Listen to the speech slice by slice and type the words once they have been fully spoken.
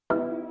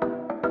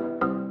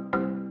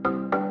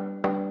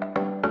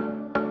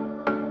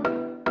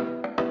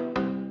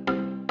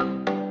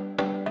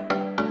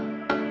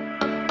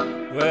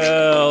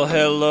Well,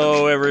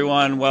 hello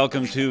everyone.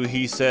 Welcome to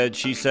He Said,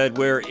 She Said,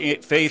 where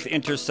faith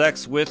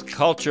intersects with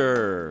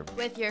culture.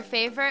 With your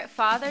favorite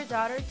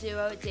father-daughter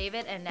duo,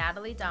 David and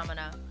Natalie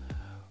Domino.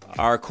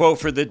 Our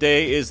quote for the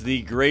day is,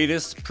 "The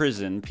greatest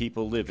prison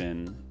people live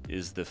in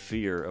is the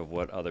fear of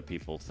what other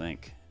people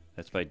think."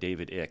 That's by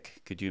David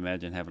Icke. Could you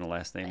imagine having a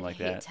last name like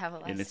that? To have a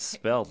last and it's name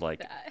spelled like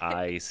that.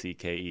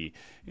 I-C-K-E.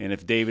 And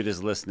if David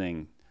is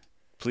listening,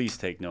 please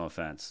take no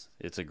offense.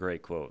 It's a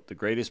great quote. The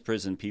greatest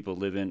prison people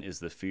live in is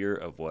the fear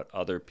of what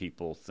other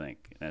people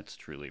think. And that's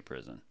truly a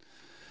prison.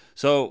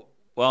 So,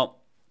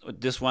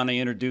 just want to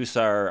introduce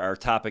our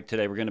topic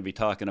today. We're going to be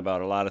talking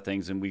about a lot of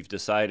things, and we've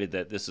decided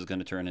that this is going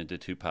to turn into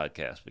two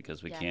podcasts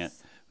because we can't.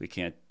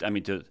 I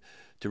mean, to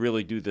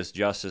really do this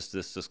justice,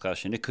 this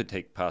discussion, it could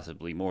take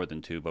possibly more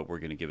than two, but we're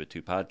going to give it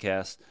two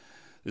podcasts.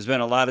 There's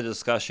been a lot of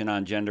discussion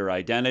on gender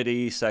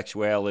identity,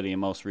 sexuality, and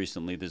most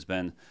recently there's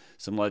been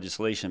some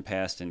legislation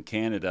passed in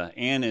Canada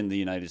and in the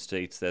United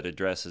States that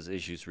addresses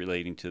issues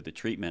relating to the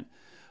treatment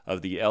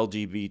of the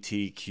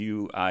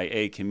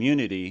LGBTQIA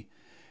community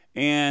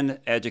and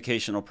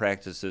educational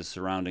practices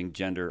surrounding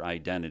gender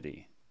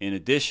identity. In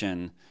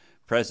addition,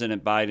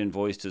 President Biden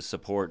voiced his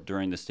support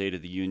during the State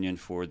of the Union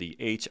for the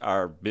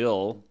HR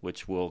bill,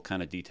 which we'll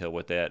kind of detail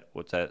what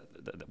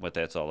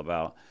that's all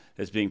about,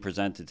 that's being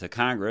presented to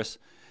Congress,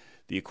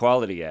 the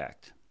Equality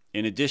Act.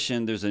 In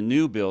addition, there's a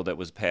new bill that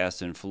was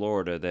passed in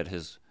Florida that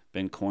has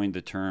been coined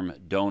the term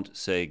 "Don't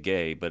Say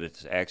Gay," but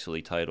it's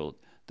actually titled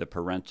the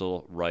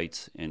Parental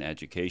Rights in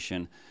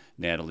Education.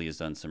 Natalie has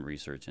done some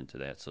research into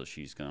that, so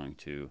she's going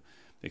to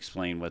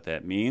explain what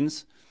that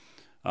means.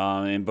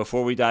 And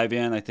before we dive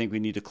in, I think we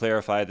need to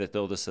clarify that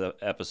though this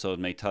episode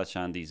may touch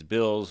on these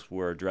bills,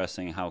 we're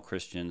addressing how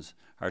Christians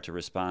are to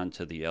respond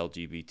to the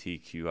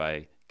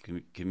LGBTQI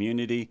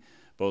community,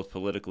 both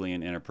politically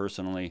and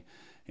interpersonally.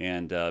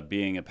 And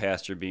being a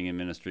pastor, being in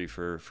ministry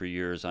for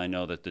years, I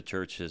know that the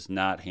church has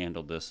not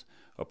handled this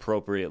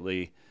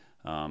appropriately.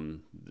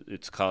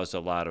 It's caused a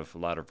lot of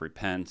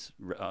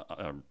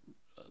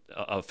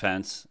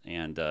offense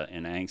and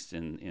angst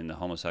in the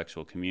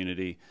homosexual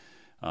community.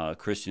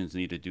 Christians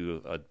need to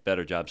do a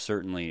better job,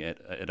 certainly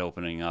at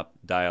opening up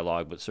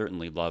dialogue, but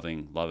certainly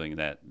loving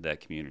that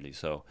community.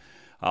 So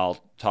I'll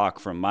talk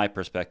from my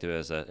perspective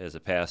as a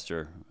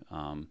pastor.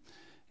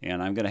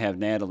 And I'm going to have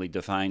Natalie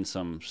define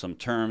some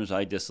terms.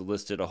 I just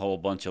listed a whole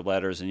bunch of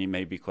letters, and you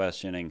may be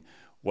questioning,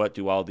 what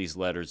do all these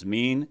letters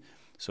mean?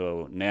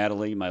 So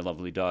Natalie, my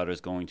lovely daughter, is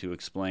going to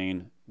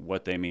explain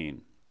what they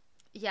mean.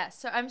 Yes,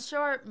 so I'm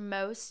sure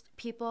most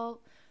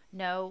people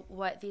know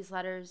what these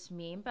letters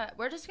mean, but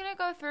we're just going to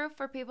go through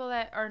for people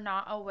that are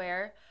not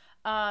aware.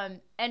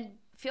 And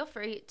feel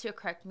free to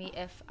correct me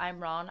if I'm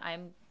wrong.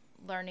 I'm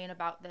learning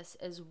about this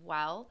as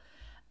well.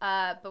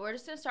 But we're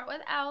just going to start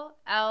with L.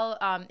 L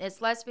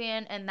is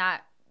lesbian, and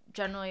that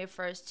generally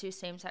refers to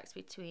same-sex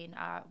between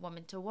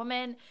woman to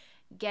woman.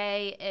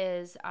 Gay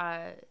is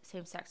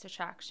same-sex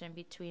attraction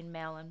between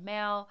male and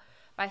male.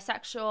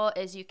 Bisexual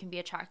is you can be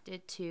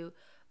attracted to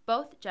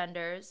both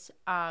genders.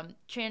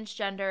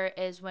 Transgender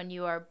is when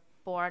you are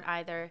born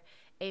either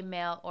a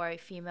male or a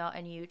female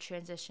and you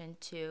transition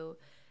to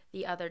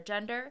the other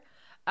gender.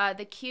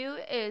 The Q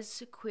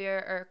is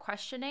queer or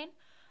questioning.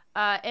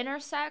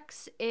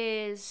 Intersex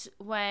is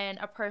when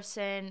a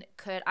person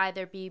could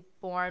either be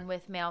born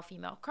with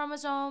male-female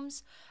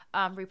chromosomes,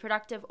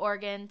 reproductive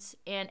organs,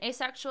 and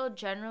asexual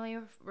generally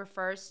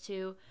refers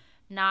to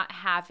not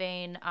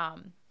having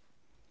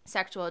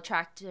sexual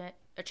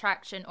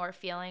attraction or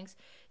feelings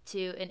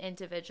to an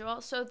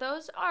individual. So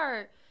those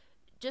are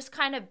just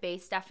kind of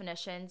base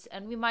definitions,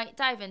 and we might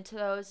dive into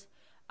those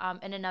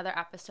in another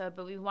episode,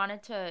 but we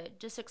wanted to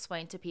just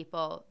explain to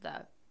people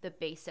the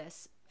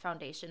basis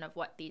foundation of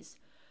what these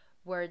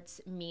words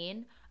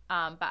mean.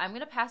 But I'm going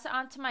to pass it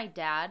on to my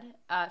dad.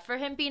 For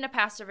him being a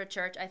pastor of a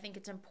church, I think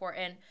it's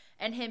important,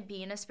 and him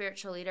being a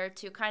spiritual leader,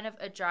 to kind of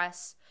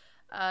address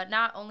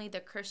not only the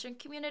Christian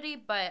community,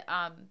 but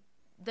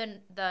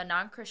the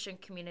non-Christian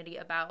community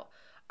about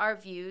our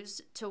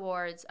views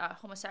towards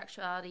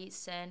homosexuality,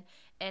 sin,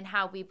 and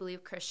how we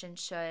believe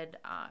Christians should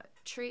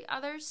treat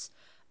others,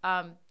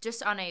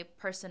 just on a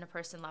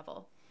person-to-person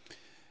level.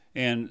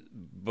 And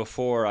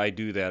before I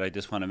do that, I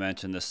just want to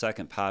mention the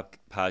second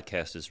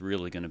podcast is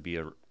really going to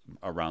be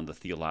around the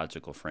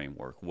theological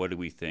framework. What do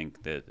we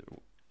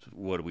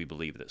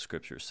believe that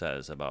Scripture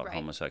says about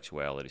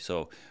homosexuality?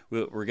 So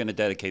we're going to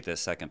dedicate that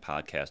second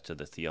podcast to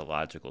the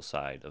theological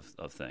side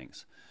of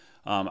things.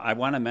 I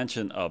want to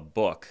mention a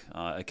book.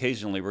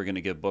 Occasionally we're going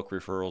to give book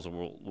referrals,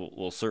 and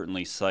we'll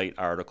certainly cite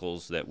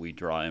articles that we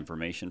draw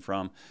information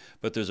from.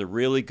 But there's a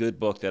really good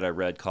book that I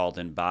read called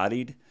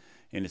Embodied,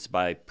 and it's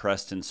by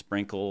Preston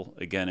Sprinkle.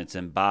 Again, it's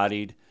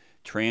Embodied,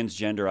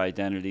 Transgender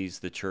Identities,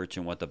 the Church,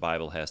 and What the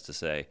Bible Has to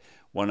Say.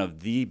 One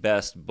of the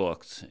best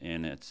books,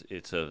 and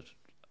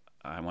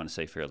I want to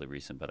say fairly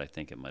recent, but I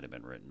think it might have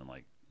been written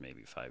like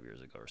maybe 5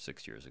 years ago or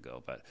 6 years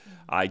ago. But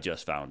I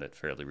just found it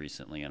fairly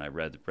recently, and I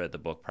read the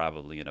book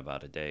probably in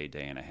about a day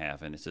and a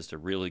half, and it's just a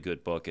really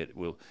good book.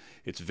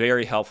 It's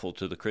very helpful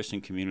to the Christian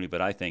community,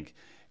 but I think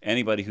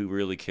anybody who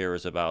really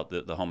cares about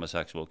the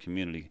homosexual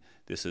community,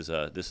 this is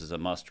a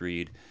must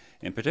read.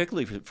 And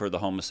particularly for the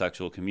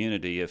homosexual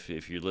community,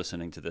 if you're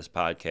listening to this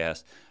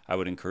podcast, I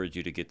would encourage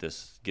you to get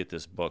this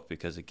book,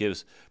 because it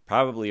gives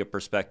probably a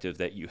perspective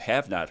that you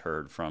have not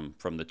heard from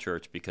the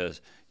church,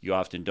 because you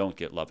often don't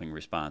get loving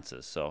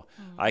responses. So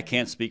I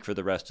can't speak for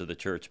the rest of the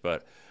church,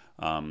 but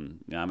I'm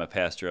a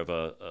pastor of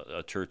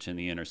a church in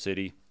the inner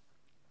city.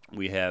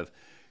 We have,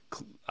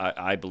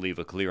 I believe,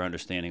 a clear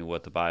understanding of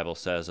what the Bible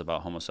says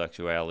about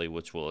homosexuality,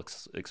 which we'll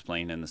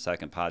explain in the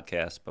second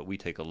podcast. But we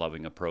take a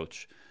loving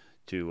approach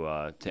to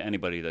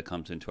anybody that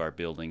comes into our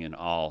building, and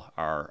all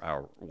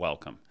are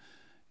welcome,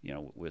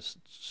 with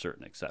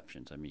certain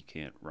exceptions. I mean, you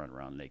can't run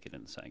around naked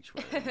in the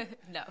sanctuary.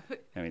 No.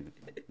 I mean,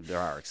 there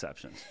are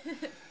exceptions.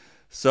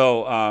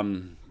 So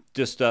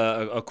just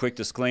a quick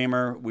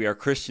disclaimer. We are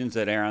Christians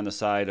that err on the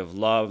side of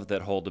love,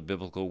 that hold a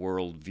biblical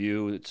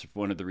worldview. It's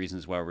one of the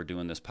reasons why we're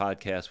doing this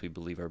podcast. We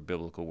believe our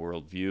biblical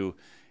worldview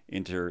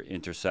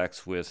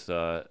intersects with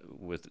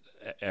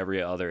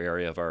every other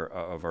area of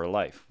our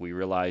life. We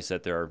realize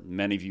that there are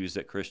many views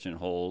that Christian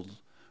hold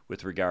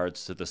with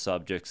regards to the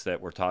subjects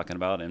that we're talking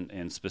about,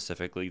 and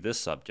specifically this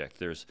subject.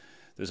 There's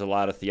a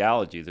lot of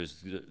theology.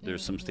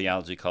 There's some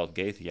theology called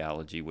gay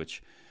theology,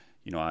 which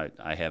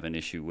I have an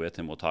issue with,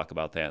 and we'll talk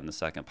about that in the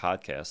second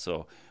podcast.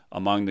 So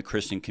among the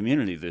Christian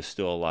community, there's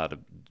still a lot of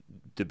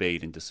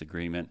debate and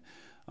disagreement.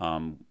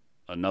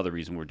 Another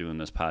reason we're doing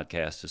this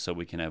podcast is so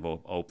we can have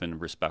open,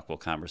 respectful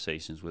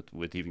conversations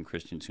with even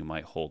Christians who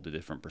might hold a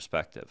different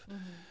perspective.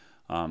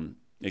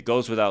 It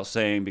goes without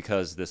saying,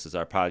 because this is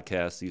our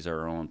podcast, these are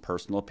our own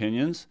personal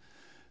opinions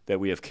that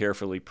we have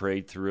carefully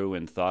prayed through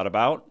and thought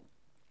about.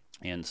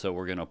 And so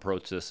we're going to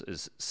approach this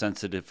as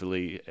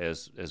sensitively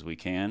as we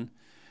can.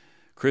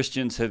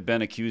 Christians have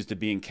been accused of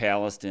being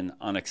calloused and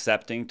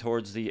unaccepting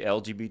towards the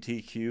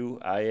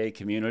LGBTQIA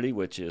community,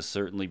 which has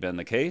certainly been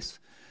the case.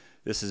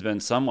 This has been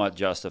somewhat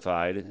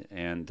justified,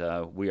 and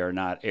we are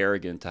not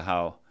arrogant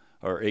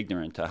or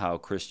ignorant to how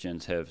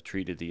Christians have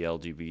treated the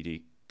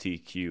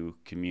LGBTQ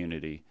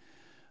community.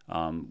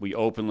 We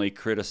openly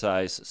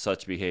criticize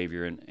such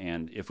behavior,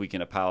 and if we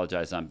can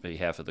apologize on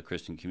behalf of the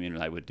Christian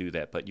community, I would do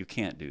that. But you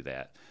can't do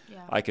that.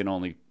 Yeah. I can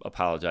only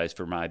apologize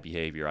for my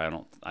behavior.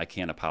 I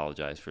can't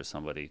apologize for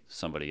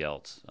somebody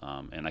else,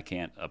 and I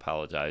can't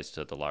apologize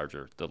to the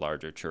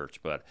larger church.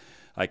 But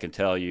I can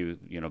tell you,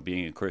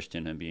 being a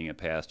Christian and being a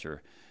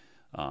pastor,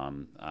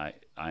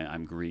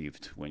 I'm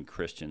grieved when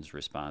Christians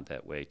respond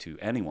that way to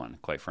anyone.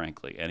 Quite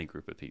frankly, any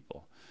group of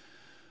people.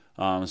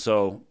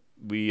 So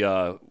we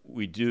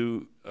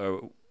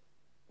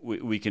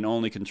can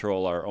only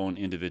control our own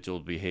individual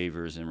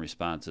behaviors and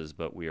responses,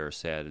 but we are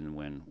saddened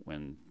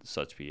when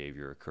such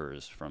behavior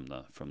occurs from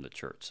the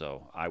church.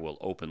 So I will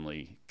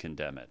openly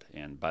condemn it.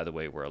 And by the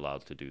way, we're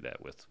allowed to do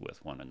that with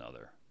one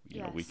another.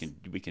 Yes.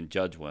 We can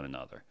judge one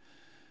another.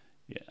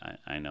 Yeah,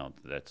 I know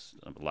that's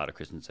a lot of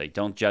Christians say,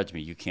 "Don't judge me.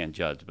 You can't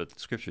judge," but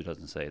Scripture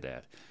doesn't say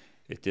that.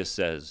 It just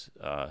says,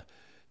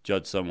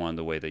 "Judge someone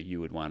the way that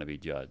you would want to be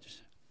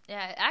judged."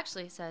 Yeah, it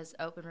actually says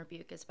open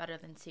rebuke is better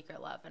than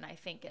secret love. And I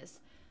think as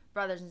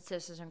brothers and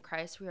sisters in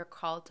Christ, we are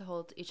called to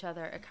hold each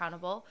other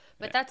accountable.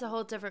 But that's a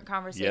whole different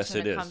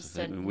conversation when it comes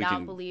to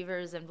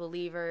non-believers and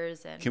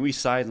believers. And can we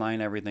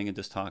sideline everything and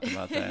just talk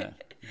about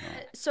that? No.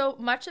 So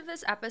much of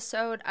this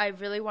episode, I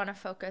really want to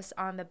focus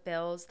on the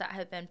bills that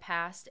have been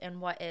passed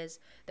and what is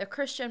the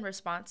Christian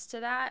response to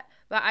that.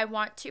 But I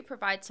want to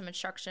provide some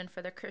instruction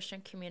for the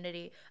Christian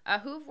community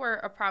who we're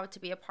proud to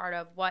be a part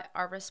of, what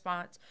our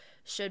response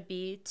should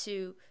be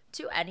to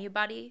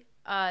anybody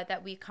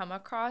that we come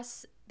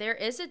across. There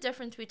is a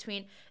difference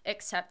between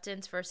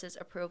acceptance versus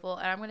approval,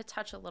 and I'm going to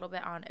touch a little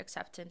bit on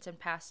acceptance and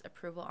pass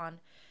approval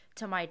on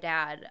to my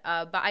dad.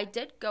 But I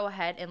did go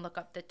ahead and look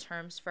up the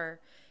terms for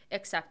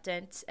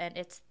acceptance, and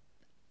it's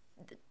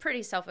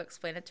pretty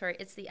self-explanatory.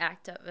 It's the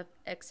act of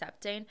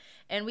accepting,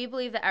 and we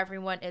believe that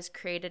everyone is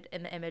created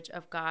in the image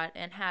of God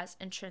and has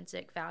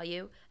intrinsic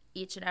value,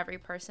 each and every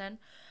person.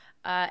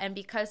 And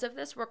because of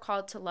this, we're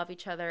called to love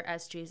each other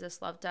as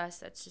Jesus loved us.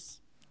 That's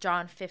just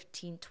John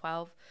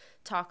 15:12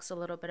 talks a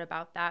little bit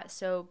about that.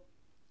 So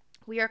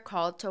we are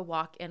called to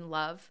walk in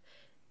love.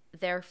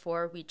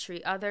 Therefore, we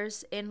treat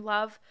others in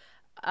love.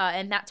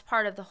 And that's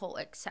part of the whole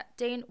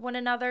accepting one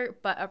another.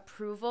 But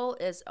approval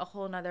is a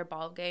whole nother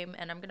ballgame.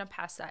 And I'm going to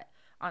pass that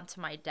on to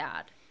my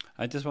dad.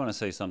 I just want to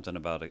say something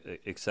about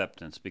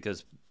acceptance,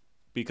 because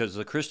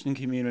the Christian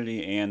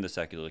community and the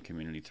secular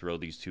community throw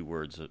these two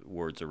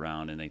words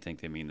around, and they think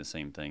they mean the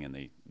same thing, and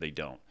they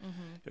don't.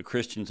 Mm-hmm. The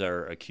Christians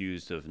are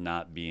accused of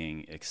not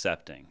being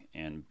accepting,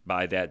 and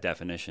by that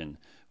definition,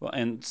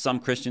 and some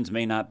Christians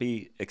may not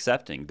be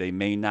accepting. They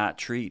may not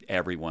treat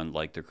everyone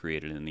like they're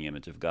created in the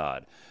image of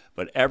God.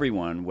 But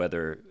everyone,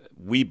 whether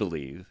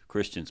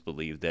Christians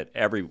believe that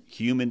every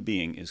human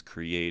being is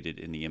created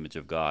in the image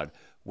of God,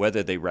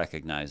 whether they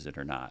recognize it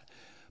or not.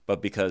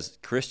 But because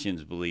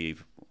Christians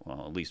believe,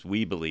 well, at least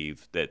we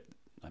believe that,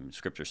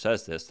 Scripture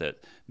says this, that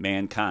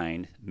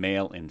mankind,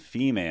 male and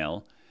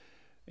female,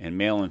 and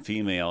male and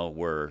female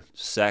were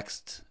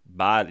sexed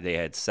body. They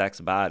had sex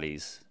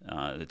bodies.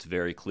 It's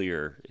very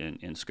clear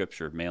in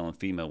Scripture. Male and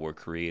female were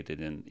created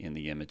in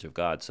the image of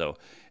God. So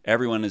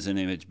everyone is an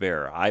image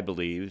bearer. I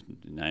believe,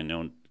 and I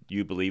know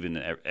you believe, and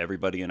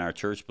everybody in our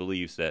church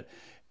believes that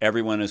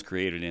everyone is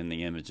created in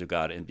the image of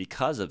God, and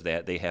because of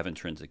that, they have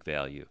intrinsic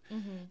value.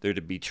 They're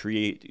to be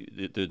treated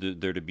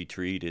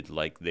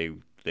like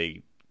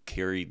they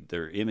carry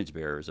their image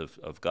bearers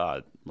of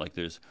God. Like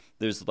there's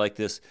like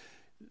this.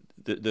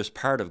 There's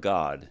part of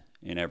God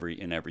in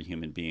every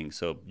human being.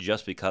 So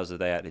just because of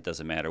that, it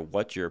doesn't matter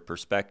what your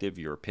perspective,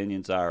 your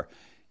opinions are,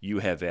 you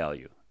have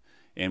value.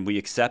 And we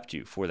accept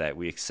you for that.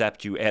 We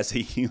accept you as a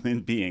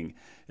human being,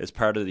 as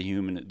part of the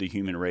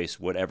human race,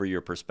 whatever your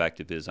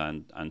perspective is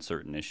on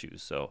certain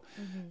issues. So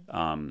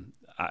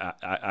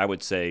I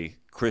would say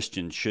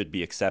Christians should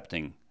be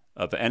accepting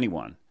of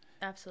anyone.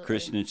 Absolutely.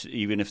 Christians,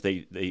 even if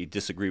they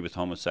disagree with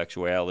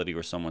homosexuality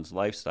or someone's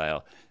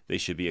lifestyle, they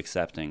should be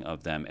accepting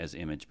of them as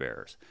image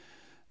bearers.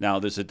 Now,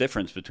 there's a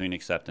difference between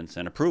acceptance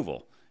and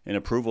approval. And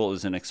approval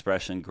is an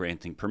expression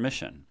granting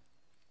permission.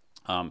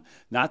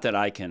 Not that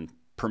I can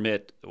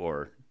permit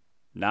or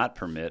not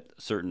permit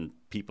certain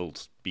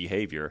people's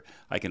behavior.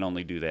 I can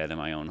only do that in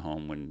my own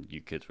home when you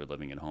kids were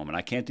living at home. And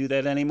I can't do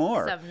that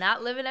anymore. So I'm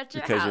not living at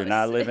your house. Because you're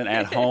not living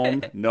at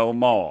home no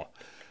more.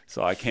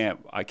 So I can't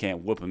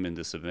whoop them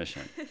into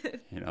submission,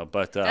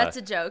 But that's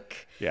a joke.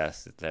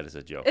 Yes, that is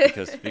a joke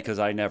because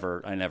I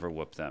never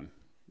whoop them.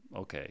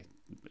 Okay,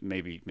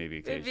 maybe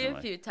occasionally. Maybe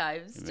a few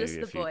times, maybe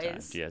just the boys.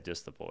 Times. Yeah,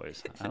 just the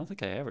boys. I don't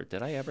think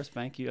did I ever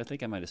spank you? I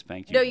think I might have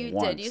spanked you. No, you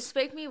once. did. You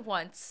spanked me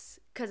once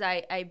because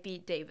I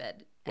beat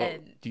David. Well,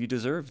 and do you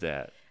deserve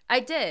that? I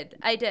did.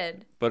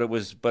 But it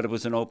was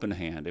an open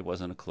hand. It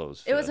wasn't a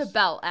closed fist. It was a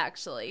belt,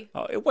 actually.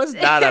 Oh, it was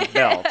not a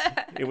belt.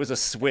 It was a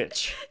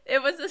switch.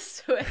 It was a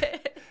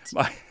switch.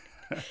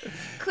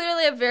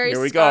 Clearly, I'm very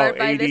Here we scarred go.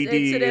 by ADD this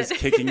incident. is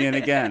kicking in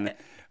again.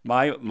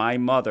 My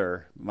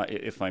mother,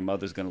 if my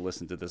mother's going to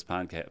listen to this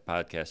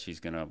podcast, she's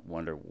going to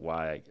wonder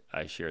why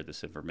I shared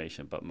this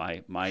information. But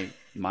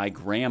my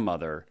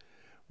grandmother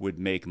would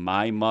make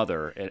my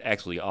mother and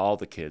actually all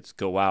the kids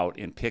go out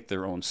and pick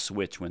their own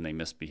switch when they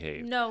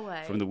misbehaved. No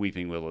way. From the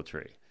weeping willow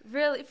tree.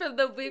 Really? From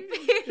the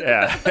weeping?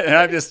 Yeah. And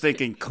I'm just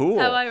thinking, cool.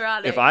 How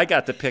ironic. If I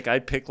got to pick,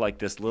 I'd pick like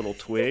this little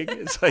twig.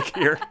 It's like,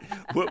 here,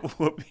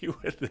 whoop me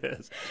with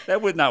this.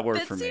 That would not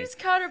work for me. That seems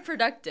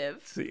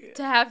counterproductive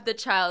to have the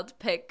child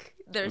pick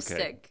their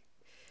stick.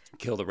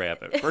 Kill the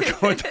rabbit. We're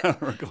going down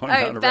All a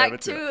right, rabbit back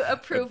to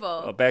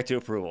approval. Back to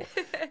approval.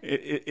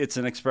 It's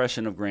an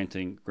expression of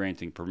granting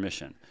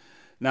permission.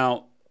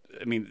 Now,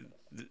 I mean,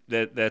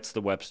 that's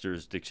the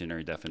Webster's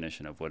dictionary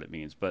definition of what it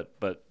means. But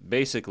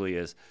basically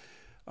is,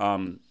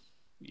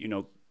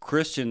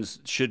 Christians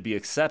should be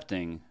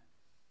accepting,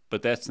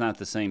 but that's not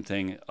the same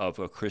thing of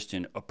a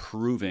Christian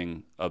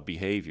approving of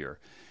behavior.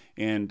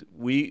 And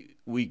we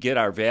get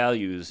our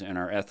values and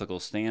our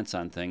ethical stance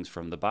on things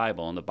from the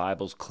Bible, and the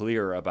Bible's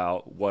clear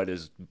about what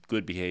is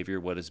good behavior,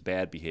 what is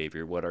bad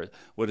behavior,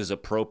 what is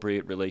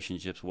appropriate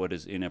relationships, what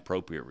is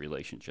inappropriate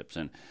relationships.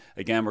 And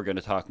again, we're going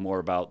to talk more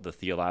about the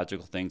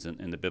theological things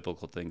and the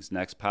biblical things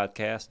next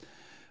podcast.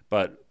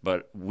 But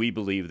we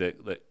believe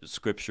that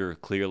Scripture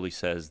clearly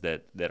says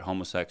that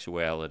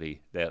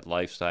homosexuality, that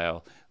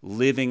lifestyle,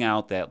 living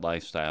out that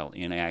lifestyle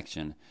in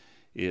action,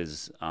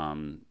 is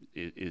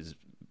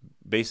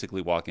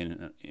basically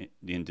walking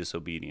in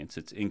disobedience.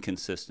 It's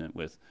inconsistent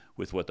with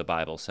what the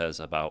Bible says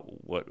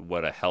about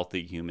what a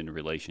healthy human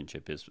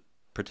relationship is,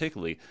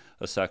 particularly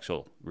a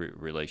sexual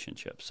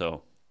relationship.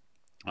 So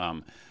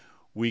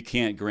we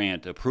can't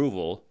grant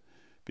approval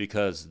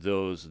because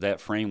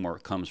that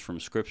framework comes from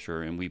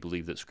Scripture, and we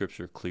believe that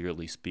Scripture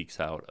clearly speaks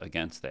out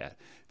against that.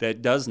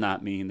 That does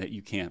not mean that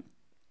you can't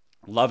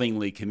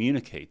lovingly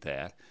communicate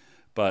that.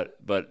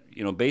 But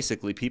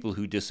basically, people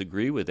who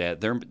disagree with that,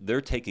 they're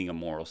taking a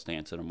moral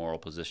stance and a moral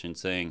position,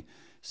 saying,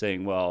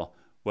 well,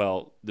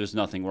 there's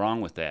nothing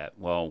wrong with that.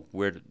 Well,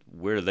 where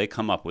do they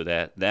come up with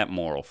that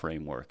moral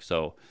framework?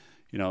 So,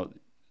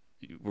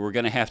 we're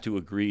going to have to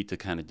agree to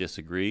kind of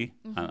disagree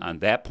on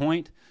that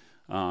point.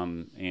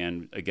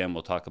 And again,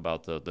 we'll talk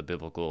about the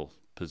biblical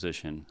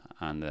position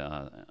in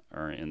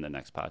the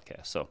next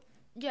podcast. So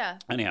yeah.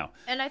 Anyhow,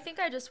 and I think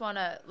I just want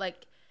to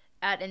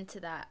add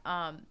into that.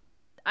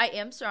 I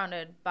am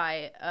surrounded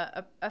by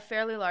a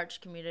fairly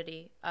large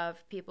community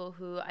of people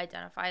who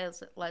identify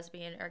as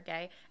lesbian or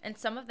gay, and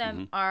some of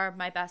them are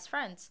my best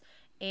friends.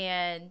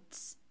 And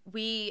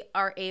we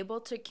are able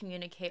to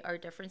communicate our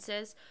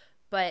differences,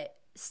 but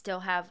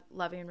still have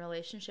loving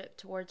relationship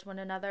towards one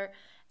another.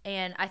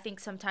 And I think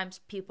sometimes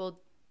people,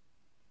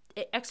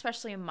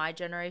 especially in my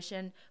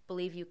generation,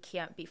 believe you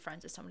can't be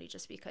friends with somebody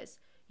just because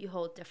you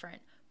hold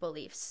different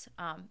beliefs.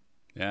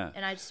 Yeah.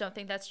 And I just don't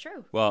think that's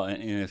true. Well,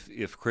 and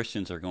if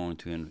Christians are going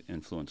to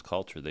influence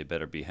culture, they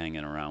better be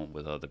hanging around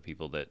with other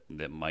people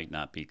that might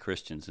not be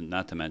Christians. And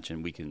not to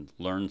mention, we can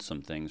learn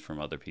some things from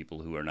other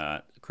people who are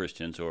not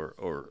Christians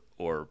or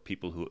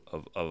people who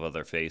of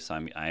other faiths. I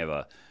mean, I have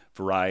a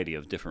variety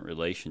of different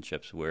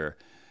relationships where,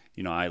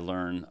 I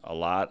learn a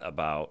lot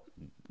about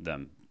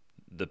them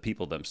the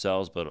people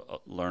themselves,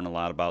 but learn a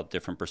lot about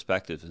different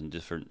perspectives and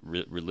different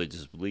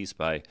religious beliefs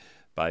by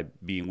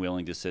being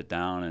willing to sit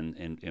down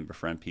and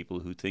befriend people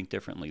who think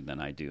differently than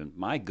I do. And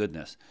my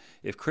goodness,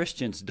 if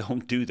Christians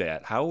don't do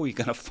that, how are we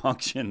going to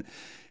function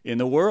in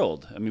the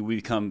world? I mean, we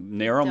become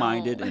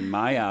narrow-minded and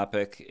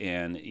myopic,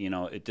 and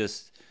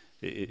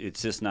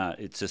it's just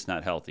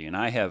not healthy. And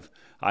I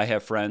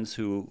have friends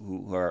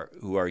who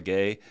are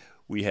gay.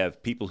 We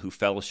have people who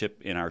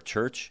fellowship in our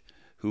church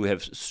who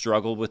have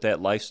struggled with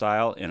that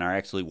lifestyle and are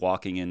actually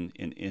walking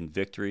in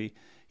victory.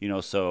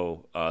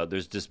 So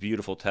there's just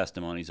beautiful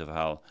testimonies of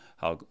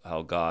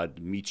how God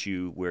meets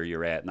you where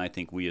you're at. And I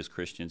think we as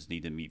Christians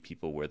need to meet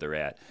people where they're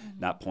at,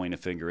 not point a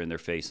finger in their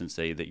face and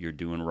say that you're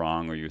doing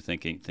wrong or you're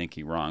thinking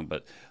wrong,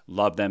 but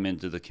love them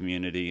into the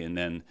community. And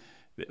then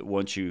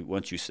once you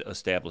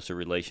establish a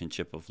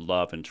relationship of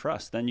love and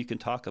trust, then you can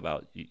talk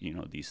about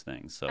these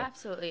things. So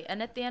absolutely.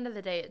 And at the end of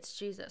the day, it's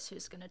Jesus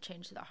who's going to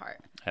change the heart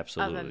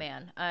absolutely of a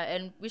man,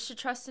 and we should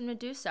trust him to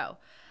do so.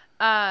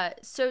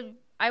 So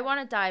I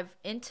want to dive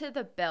into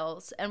the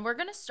bills, and we're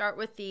going to start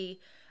with the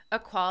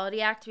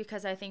Equality Act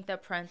because I think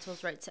that parental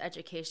rights to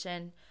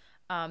education,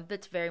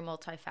 that's very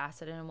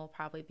multifaceted, and we'll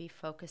probably be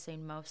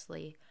focusing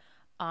mostly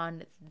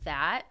on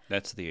that.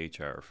 That's the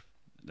HR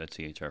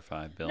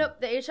 5 bill. Nope,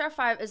 the HR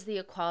 5 is the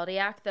Equality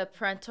Act. The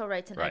Parental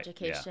Rights in Right,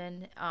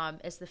 Education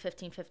is the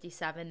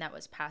 1557 that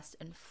was passed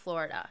in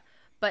Florida.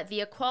 But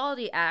the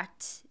Equality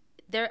Act,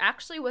 there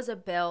actually was a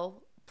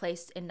bill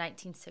placed in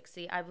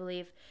 1960, I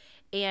believe,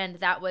 and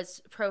that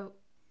was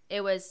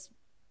it was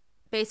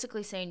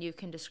basically saying you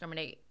can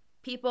discriminate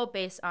people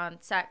based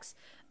on sex,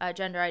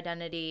 gender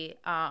identity,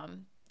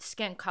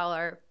 skin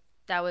color.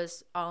 That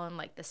was all in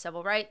like the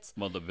civil rights.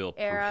 Well, the bill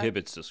era.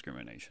 prohibits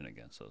discrimination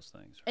against those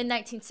things. Right? In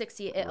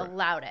 1960, it Right.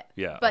 allowed it.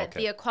 Yeah, But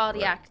okay. the Equality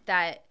Right. Act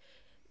that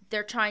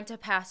they're trying to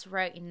pass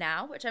right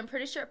now, which I'm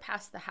pretty sure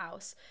passed the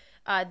House,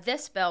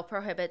 this bill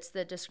prohibits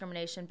the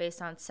discrimination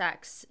based on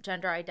sex,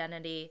 gender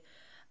identity,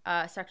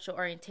 sexual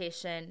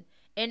orientation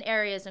in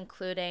areas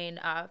including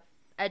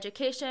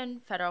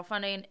education, federal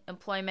funding,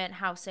 employment,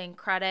 housing,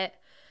 credit,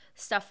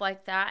 stuff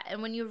like that.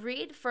 And when you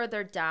read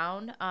further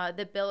down,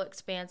 the bill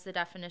expands the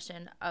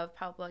definition of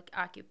public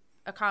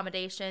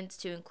accommodations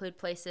to include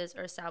places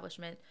or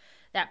establishment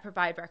that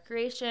provide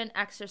recreation,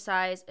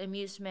 exercise,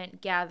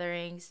 amusement,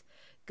 gatherings,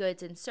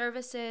 goods and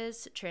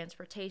services,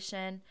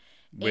 transportation.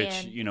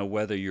 Which,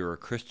 whether you're a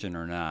Christian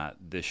or not,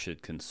 this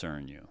should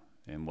concern you.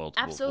 And we'll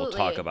Absolutely.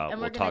 talk about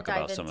And we'll we're gonna talk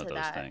about dive some of into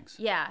those that. things.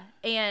 Yeah.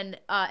 And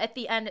at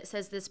the end, it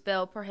says this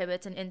bill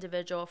prohibits an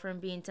individual from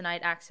being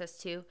denied access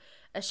to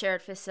a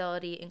shared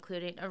facility,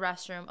 including a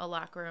restroom, a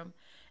locker room,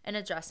 and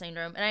a dressing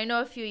room. And I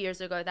know a few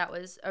years ago that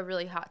was a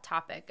really hot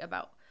topic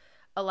about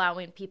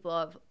allowing people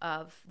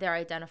of their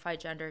identified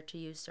gender to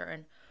use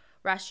certain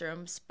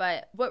restrooms.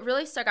 But what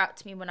really stuck out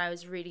to me when I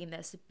was reading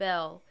this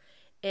bill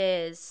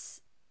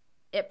is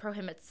it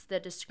prohibits the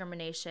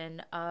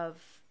discrimination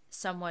of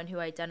someone who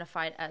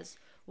identified as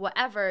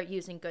whatever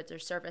using goods or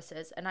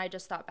services. And I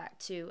just thought back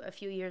to a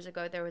few years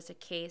ago, there was a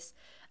case,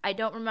 I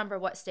don't remember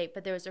what state,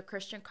 but there was a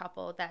Christian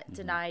couple that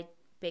denied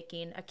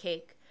baking a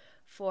cake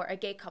for a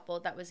gay couple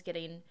that was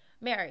getting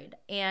married.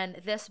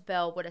 And this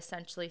bill would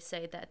essentially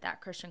say that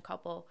that Christian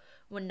couple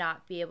would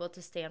not be able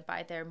to stand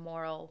by their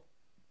moral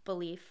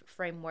belief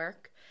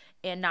framework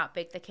and not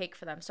bake the cake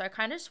for them. So I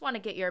kind of just want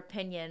to get your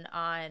opinion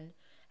on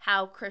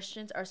how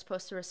Christians are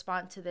supposed to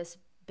respond to this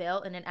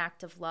bill in an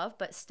act of love,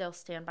 but still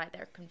stand by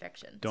their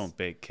convictions. Don't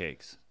bake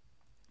cakes.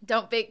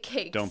 Don't bake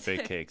cakes. Don't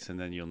bake cakes, and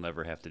then you'll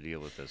never have to deal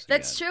with this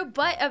That's again. true,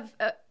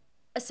 but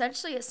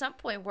essentially at some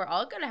point we're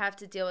all going to have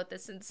to deal with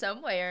this in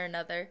some way or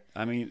another.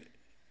 I mean,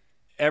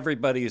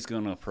 everybody is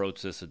going to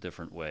approach this a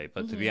different way.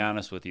 But to be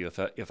honest with you,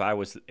 if I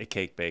was a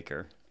cake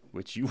baker,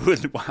 which you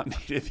wouldn't want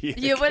me to be,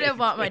 You wouldn't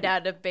want my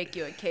dad to bake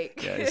you a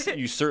cake. Yeah,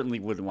 you certainly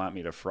wouldn't want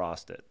me to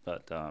frost it.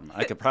 But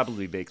I could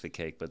probably bake the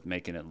cake, but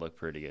making it look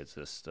pretty, it's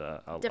just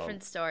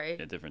Different story.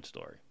 A different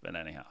story. But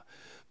anyhow,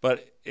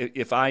 but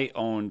if I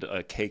owned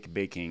a cake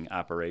baking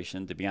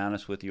operation, to be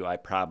honest with you, I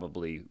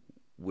probably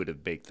would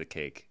have baked the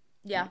cake.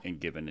 Yeah. And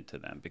given it to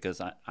them,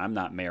 because I'm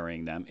not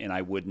marrying them, and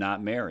I would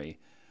not marry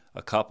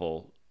a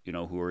couple,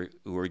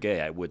 who are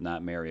gay. I would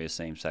not marry a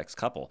same-sex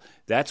couple.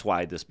 That's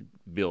why this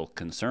bill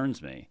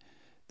concerns me,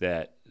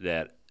 that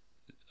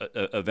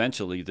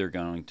eventually they're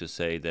going to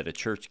say that a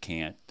church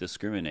can't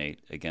discriminate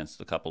against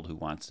the couple who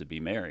wants to be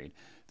married.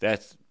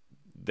 That's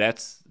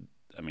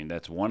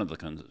one of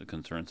the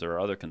concerns. There are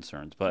other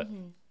concerns, but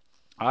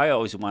I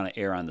always want to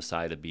err on the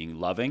side of being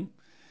loving.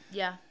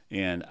 Yeah.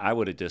 And I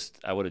would have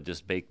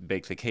just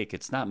baked the cake.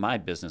 It's not my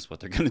business what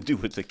they're going to do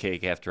with the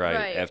cake after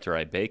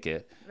I bake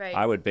it. Right.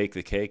 I would bake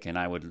the cake, and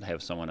I would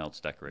have someone else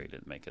decorate it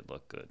and make it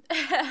look good.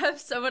 Have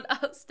someone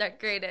else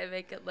decorate it and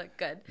make it look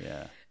good.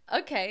 Yeah.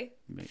 Okay.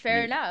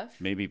 Fair enough.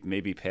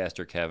 Maybe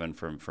Pastor Kevin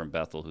from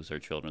Bethel, who's our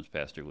children's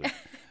pastor,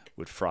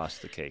 would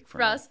frost the cake for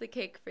Frost the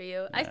cake for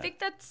you. Yeah. I think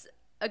that's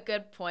a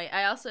good point.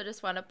 I also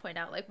just want to point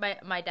out, like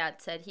my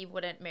dad said he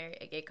wouldn't marry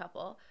a gay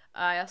couple.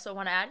 I also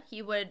want to add,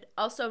 he would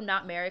also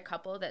not marry a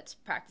couple that's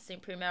practicing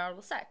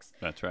premarital sex.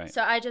 That's right.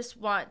 So I just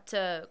want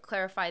to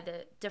clarify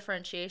the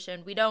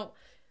differentiation. We don't,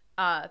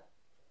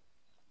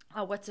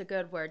 what's a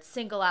good word?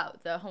 Single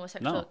out the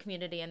homosexual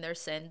community and their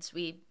sins.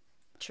 We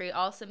treat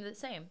all sin the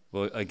same.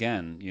 Well,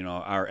 again,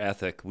 our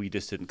ethic, we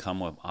just didn't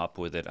come up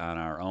with it on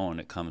our own.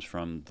 It comes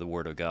from the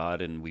Word of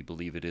God, and we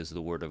believe it is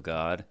the Word of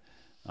God.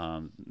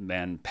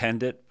 Men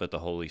penned it, but the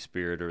Holy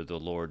Spirit or the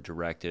Lord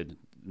directed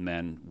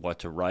men what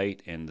to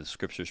write, and the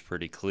Scripture's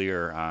pretty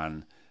clear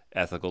on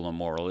ethical and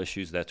moral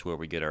issues. That's where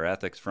we get our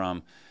ethics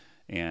from.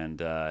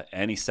 And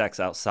any sex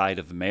outside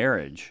of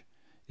marriage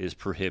is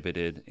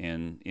prohibited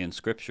in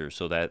Scripture.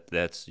 So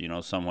that's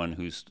someone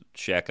who's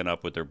shacking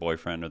up with their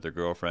boyfriend or their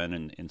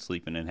girlfriend and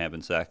sleeping and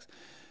having sex.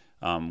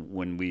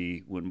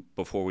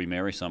 Before we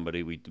marry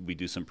somebody, we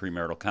do some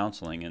premarital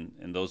counseling,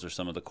 and those are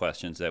some of the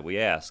questions that we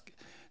ask.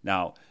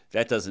 Now,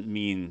 that doesn't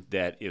mean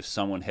that if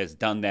someone has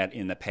done that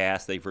in the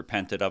past, they've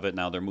repented of it,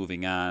 now they're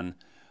moving on,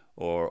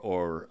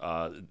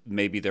 or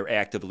maybe they're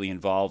actively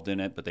involved in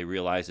it, but they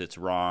realize it's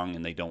wrong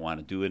and they don't want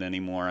to do it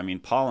anymore. I mean,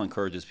 Paul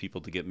encourages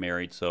people to get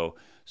married so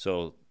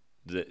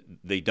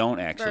they don't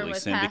actually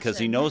sin, because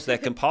he knows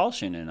that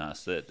compulsion in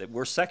us, that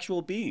we're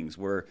sexual beings.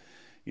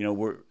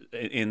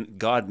 And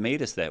God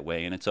made us that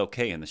way, and it's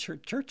okay. And the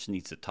church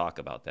needs to talk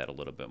about that a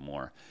little bit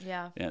more.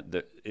 Yeah.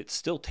 And it's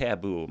still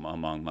taboo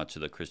among much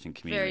of the Christian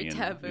community.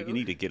 Very taboo. And you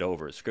need to get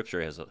over it.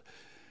 Scripture has a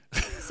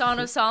Song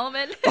of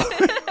Solomon.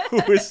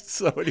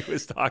 Somebody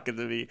was talking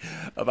to me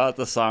about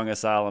the Song of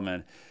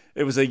Solomon.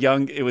 It was a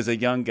young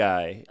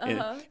guy.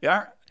 And,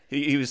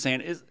 he was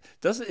saying,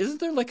 isn't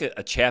there like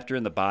a chapter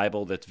in the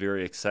Bible that's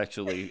very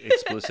sexually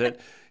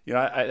explicit?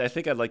 I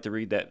think I'd like to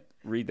read that.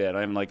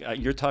 I'm like,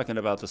 you're talking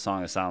about the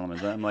Song of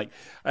Solomon. I'm like,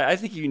 I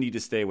think you need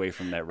to stay away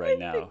from that right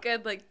now. I think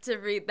I'd like to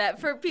read that.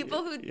 For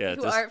people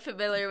who aren't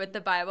familiar with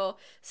the Bible,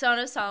 Song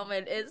of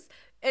Solomon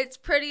it's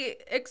pretty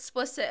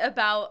explicit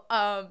about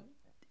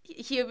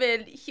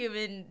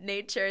human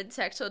nature and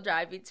sexual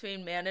drive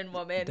between man and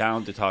woman.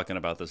 Down to talking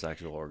about the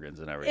sexual organs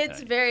and everything.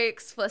 It's very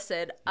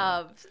explicit.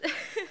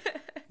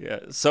 Yeah.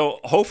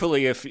 So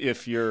hopefully,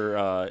 if you're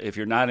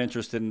not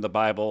interested in the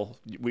Bible,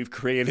 we've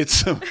created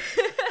some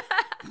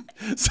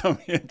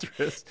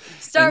interest.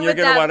 Start with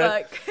that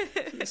book.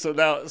 So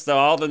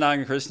all the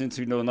non-Christians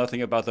who know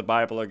nothing about the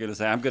Bible are going to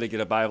say, I'm going to get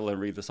a Bible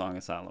and read the Song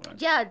of Solomon.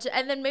 Yeah,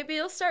 and then maybe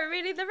you'll start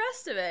reading the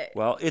rest of it.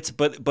 Well,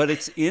 but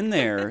it's in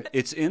there.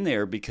 It's in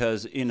there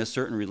because in a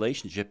certain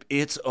relationship,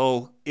 it's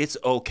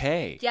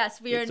okay.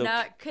 Yes, we are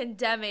not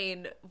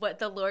condemning what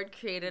the Lord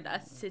created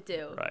us to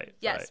do. Right.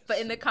 Yes, right. but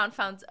in the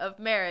confines of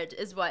marriage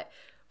is what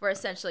we're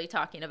essentially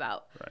talking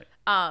about.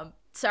 Right.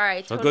 Sorry,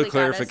 I so totally good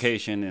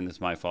clarification, and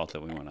it's my fault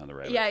that we went on the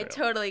rabbit trail. I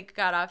totally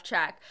got off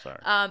track. Sorry.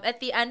 At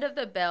the end of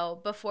the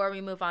bill, before we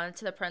move on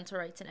to the parental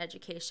rights and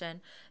education,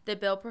 the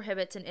bill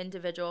prohibits an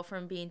individual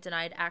from being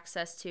denied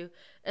access to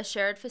a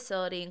shared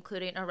facility,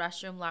 including a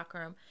restroom, locker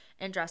room,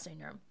 and dressing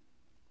room.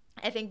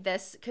 I think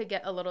this could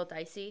get a little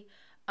dicey.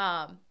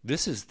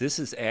 This is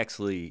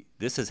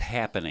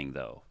happening,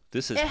 though.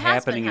 This is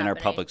happening in our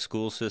public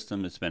school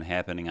system. It's been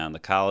happening on the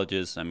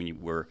colleges. I mean,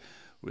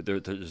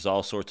 there's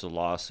all sorts of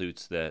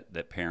lawsuits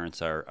that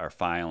parents are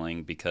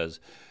filing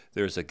because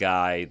there's a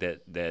guy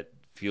that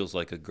feels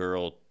like a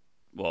girl.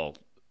 Well,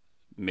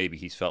 maybe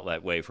he's felt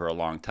that way for a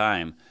long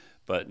time,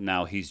 but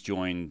now he's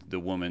joined the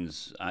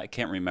women's. I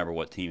can't remember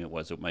what team it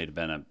was. It might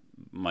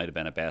have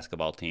been a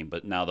basketball team,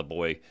 but now the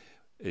boy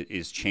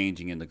is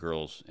changing in the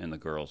girls'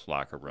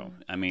 locker room.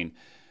 Mm-hmm. I mean,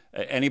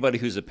 anybody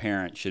who's a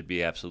parent should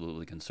be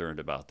absolutely concerned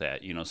about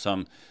that.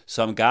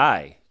 Some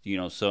guy,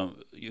 some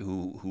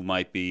who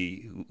might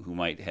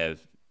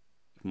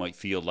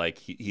feel like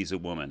he's a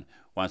woman,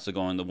 wants to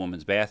go in the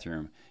woman's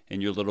bathroom,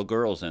 and your little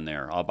girl's in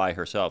there all by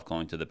herself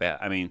going to the bath.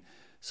 I mean,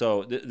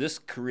 so this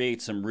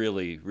creates some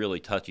really,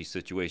 really touchy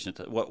situations.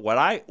 What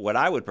I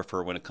would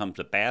prefer when it comes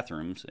to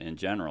bathrooms in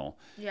general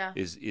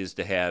is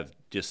to have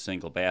just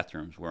single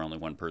bathrooms where only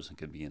one person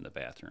could be in the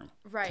bathroom.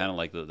 Right. Kind of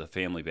like the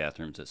family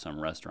bathrooms that some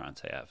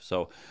restaurants have.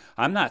 So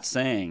I'm not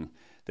saying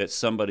that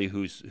somebody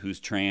who's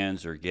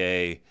trans or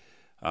gay,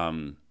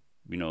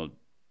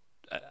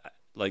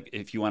 like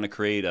if you want to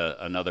create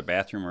another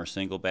bathroom or a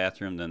single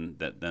bathroom,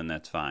 then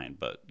that's fine.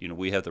 But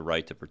we have the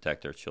right to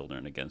protect our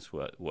children against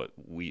what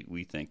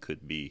we think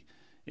could be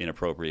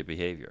inappropriate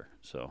behavior.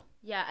 So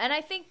yeah, and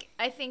I think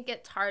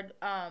it's hard.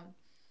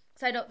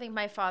 So I don't think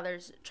my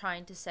father's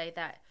trying to say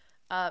that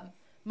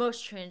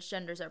most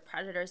transgenders are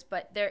predators,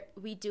 but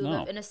we do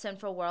live in a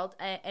sinful world,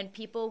 and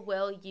people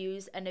will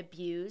use and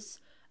abuse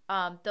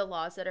the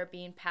laws that are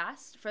being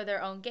passed for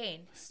their own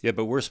gain. Yeah,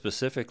 but I was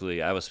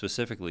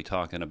specifically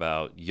talking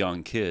about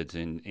young kids,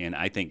 and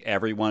I think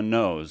everyone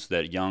knows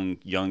that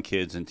young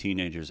kids and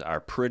teenagers are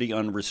pretty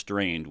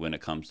unrestrained when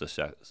it comes to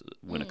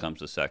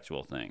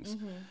sexual things.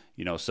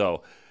 Mm-hmm.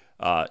 So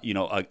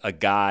a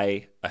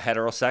guy, a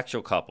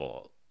heterosexual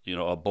couple,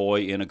 a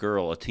boy and a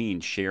girl, a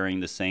teen sharing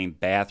the same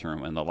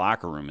bathroom and the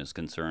locker room is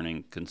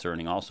concerning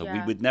also. Yeah.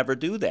 We would never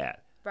do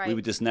that. Right. We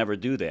would just never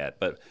do that.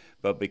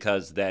 But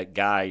because that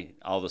guy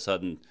all of a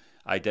sudden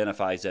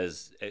identifies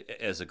as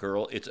a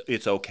girl,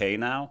 it's okay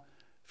now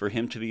for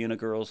him to be in a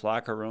girl's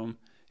locker room.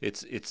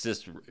 It's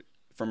just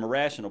from a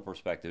rational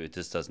perspective, it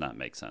just does not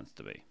make sense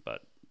to me.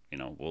 But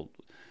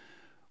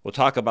we'll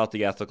talk about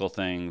the ethical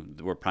thing.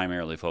 We're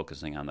primarily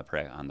focusing on the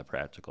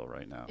practical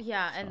right now.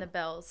 Yeah, and the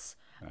bills.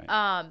 Right.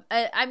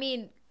 I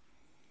mean,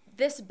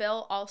 this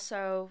bill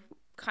also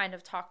kind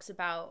of talks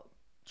about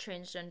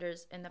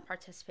transgenders in the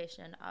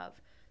participation of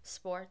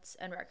sports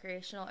and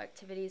recreational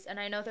activities. And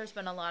I know there's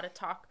been a lot of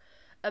talk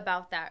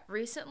about that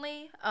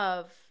recently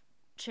of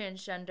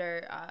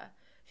transgender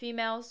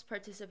females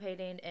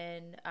participating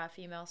in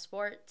female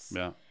sports.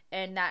 Yeah.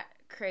 And that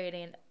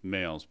creating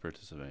males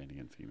participating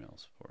in female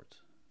sports.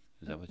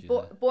 Is that what you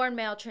said? Born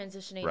male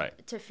transitioning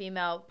right. to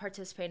female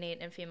participating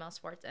in female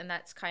sports, and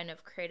that's kind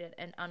of created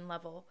an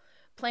unlevel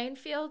playing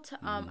field.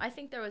 I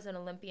think there was an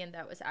Olympian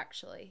that was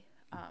actually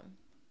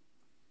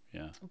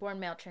born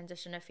male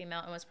transition to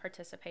female and was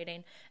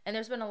participating, and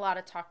there's been a lot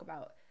of talk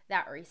about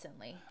that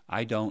recently.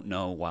 I don't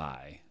know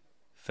why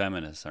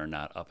feminists are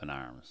not up in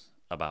arms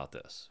about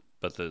this,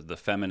 but the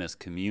feminist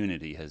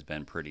community has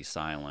been pretty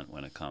silent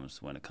when it comes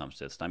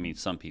to this. I mean,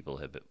 some people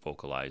have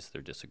vocalized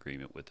their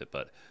disagreement with it,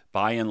 but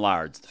by and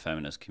large, the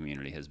feminist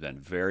community has been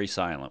very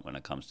silent when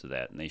it comes to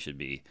that, and they should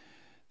be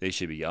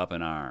up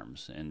in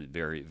arms and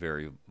very,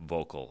 very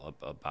vocal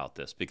about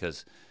this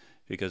because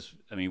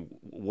I mean,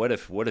 what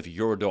if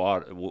your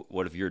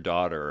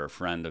daughter or a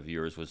friend of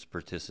yours was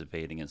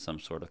participating in some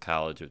sort of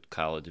college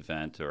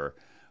event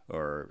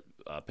or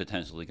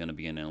potentially going to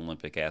be an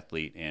Olympic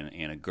athlete,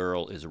 and a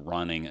girl is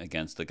running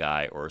against the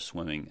guy or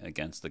swimming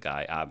against the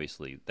guy?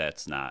 Obviously,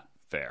 that's not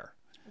fair.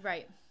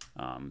 Right.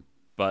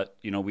 But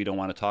we don't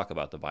want to talk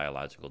about the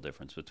biological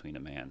difference between a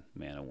man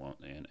and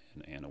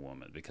a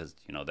woman because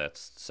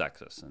that's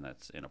sexist and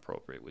that's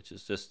inappropriate, which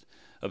is just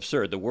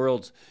absurd. The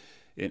world's,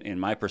 in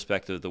my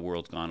perspective, the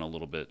world's gone a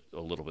little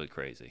bit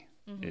crazy.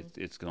 Mm-hmm.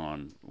 It's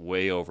gone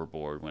way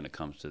overboard when it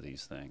comes to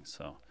these things.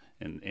 So,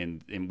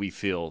 and we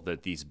feel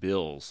that these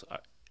bills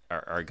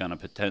are going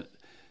to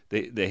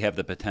they have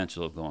the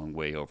potential of going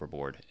way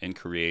overboard and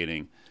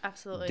creating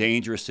absolutely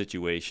dangerous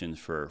situations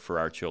for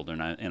our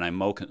children. And I'm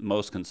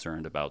most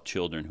concerned about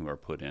children who are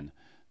put in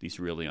these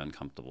really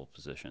uncomfortable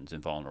positions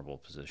and vulnerable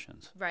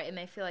positions. Right, and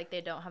they feel like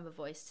they don't have a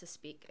voice to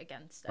speak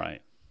against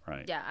it.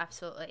 Right. Yeah,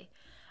 absolutely.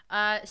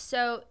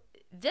 So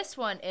this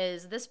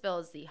bill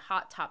is the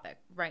hot topic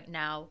right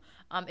now.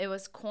 It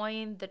was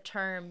coined the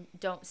term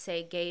 "Don't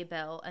Say Gay"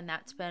 bill, and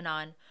that's been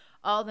on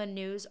all the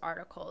news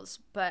articles.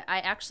 But I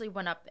actually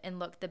went up and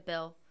looked the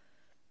bill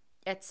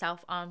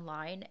itself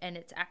online, and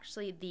it's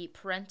actually the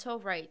parental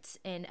rights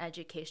in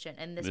education.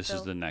 And this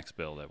is the next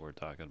bill that we're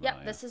talking about.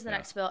 Yeah, this is the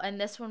next bill,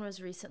 and this one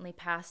was recently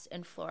passed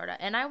in Florida.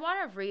 And I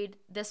want to read,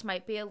 this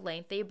might be a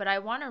lengthy, but I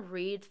want to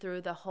read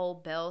through the whole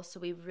bill so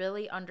we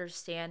really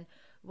understand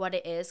what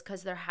it is,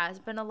 because there has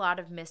been a lot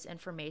of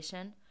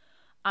misinformation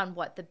on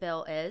what the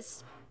bill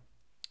is.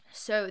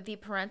 So the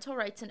parental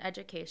rights in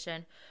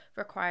education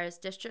requires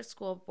district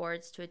school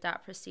boards to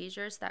adopt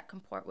procedures that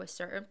comport with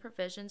certain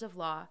provisions of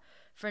law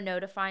for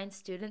notifying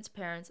students'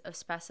 parents of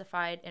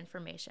specified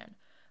information.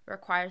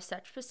 Requires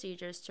such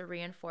procedures to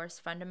reinforce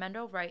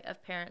fundamental right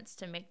of parents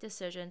to make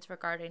decisions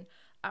regarding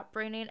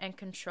upbringing and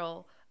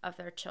control of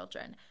their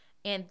children.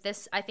 And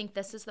I think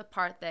this is the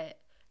part that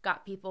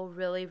got people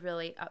really,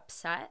 really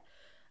upset.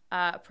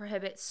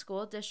 Prohibits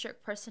school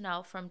district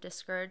personnel from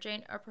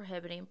discouraging or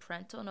prohibiting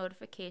parental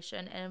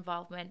notification and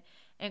involvement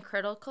in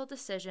critical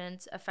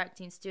decisions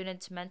affecting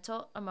students'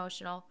 mental,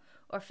 emotional,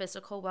 or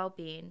physical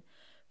well-being.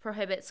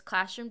 Prohibits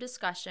classroom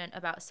discussion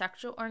about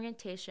sexual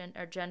orientation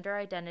or gender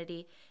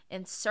identity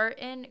in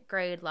certain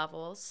grade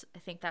levels. I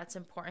think that's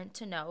important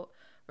to note.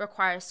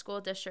 Requires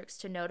school districts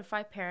to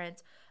notify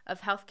parents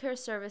of healthcare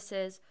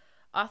services.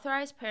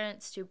 Authorize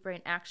parents to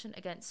bring action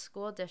against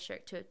school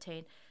district to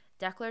obtain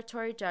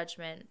declaratory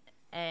judgment,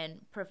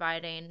 and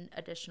providing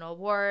additional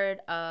award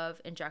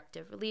of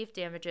injunctive relief,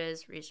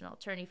 damages, regional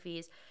attorney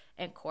fees,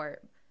 and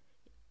court,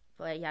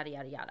 yada,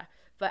 yada, yada.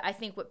 But I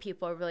think what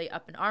people are really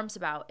up in arms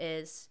about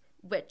is,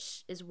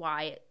 which is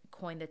why it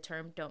coined the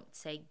term "Don't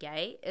Say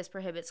Gay," is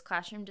prohibits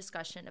classroom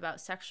discussion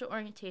about sexual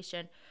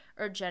orientation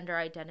or gender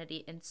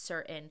identity in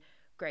certain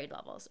grade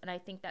levels. And I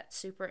think that's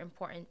super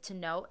important to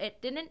know.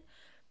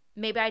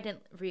 Maybe I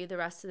didn't read the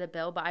rest of the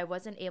bill, but I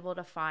wasn't able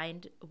to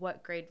find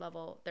what grade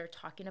level they're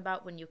talking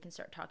about when you can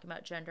start talking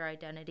about gender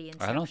identity and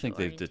sexual I don't think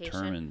they've orientation.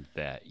 determined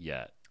that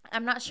yet.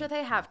 I'm not sure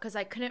they have, because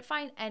I couldn't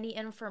find any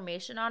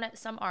information on it.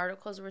 Some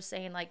articles were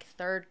saying like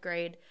third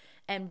grade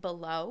and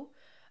below,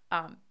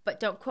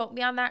 but don't quote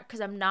me on that because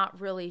I'm not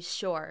really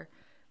sure.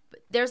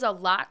 But there's a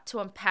lot to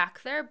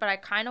unpack there, but I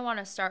kind of want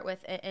to start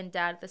with, and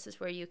Dad, this is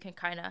where you can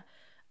kind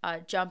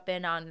of jump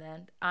in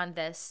on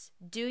this.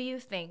 Do you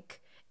think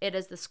it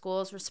is the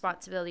school's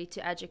responsibility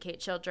to educate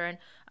children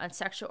on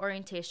sexual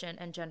orientation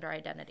and gender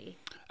identity?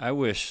 I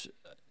wish.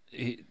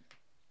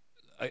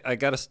 I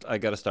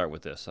gotta start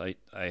with this.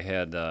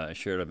 I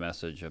shared a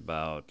message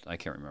about, I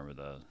can't remember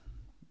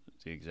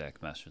the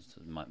exact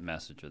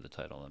message or the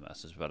title of the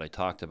message, but I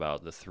talked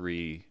about the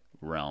three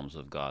realms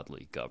of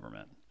godly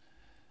government,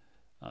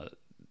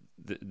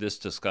 This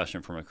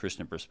discussion from a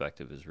Christian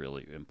perspective is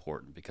really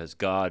important because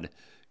God,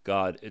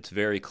 it's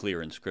very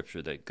clear in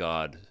Scripture that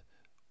God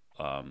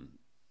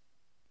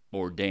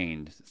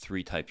ordained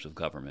three types of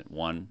government.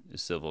 One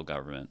is civil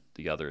government,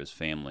 the other is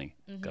family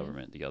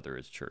government, the other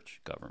is church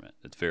government.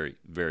 It's very,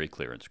 very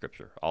clear in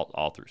Scripture,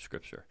 all through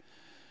Scripture.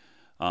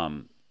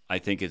 I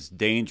think it's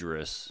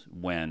dangerous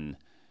when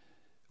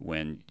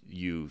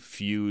you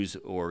fuse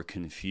or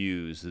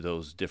confuse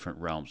those different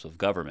realms of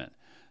government.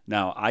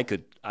 Now, I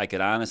could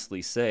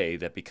honestly say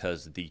that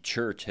because the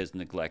church has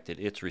neglected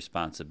its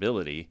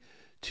responsibility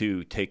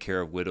to take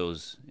care of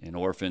widows and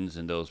orphans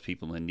and those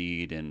people in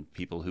need and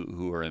people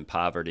who are in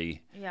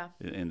poverty,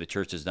 and the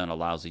church has done a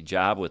lousy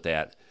job with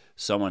that,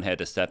 someone had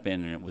to step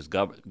in, and it was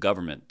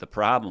government. The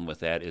problem with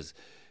that is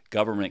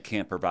government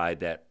can't provide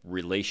that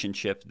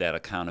relationship, that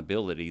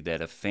accountability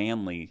that a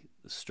family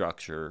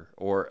structure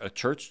or a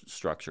church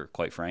structure,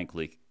 quite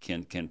frankly,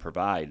 can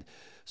provide.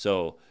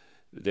 So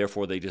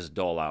therefore, they just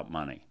dole out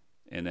money,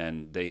 and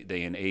then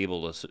they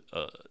enable us,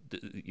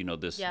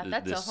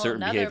 this certain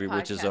behavior,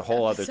 which is a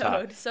whole other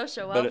topic.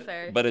 Social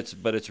welfare. But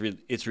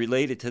it's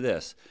related to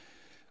this.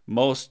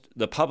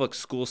 The public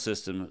school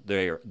system,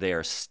 they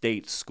are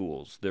state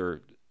schools.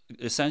 They're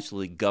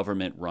essentially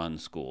government-run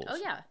schools. Oh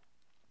yeah.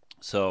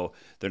 So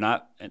they're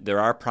not. There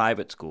are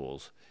private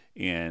schools,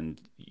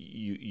 and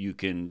you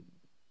can.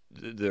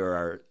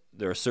 There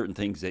are certain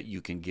things that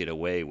you can get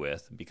away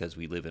with because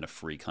we live in a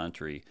free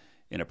country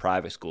in a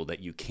private school that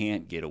you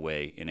can't get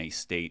away in a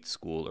state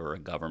school or a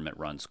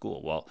government-run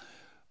school. Well,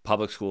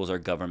 public schools are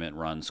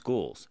government-run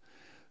schools.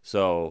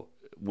 So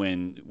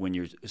when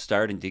you're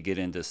starting to get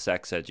into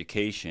sex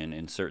education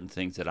and certain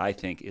things that I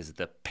think is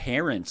the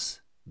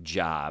parents'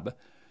 job,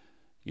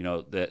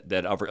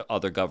 that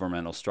other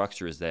governmental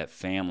structure is that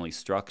family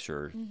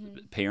structure,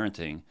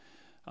 parenting,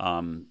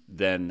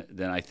 then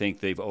I think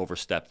they've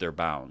overstepped their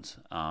bounds.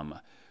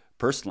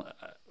 Personally,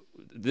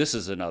 this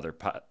is another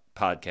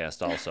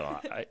podcast also.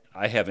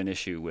 I have an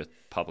issue with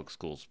public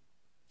schools.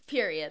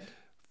 Period.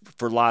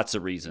 For lots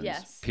of reasons.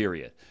 Yes.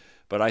 Period.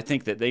 But I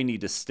think that they need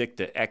to stick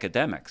to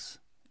academics.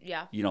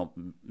 Yeah.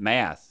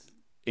 Math,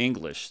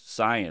 English,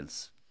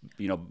 science,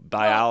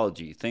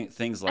 biology,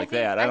 things like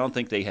that. I don't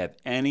think they have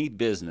any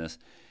business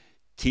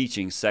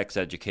teaching sex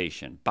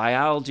education.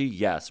 Biology,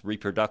 yes.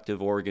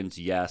 Reproductive organs,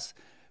 yes.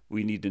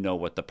 We need to know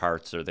what the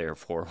parts are there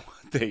for,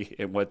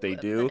 what they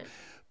do.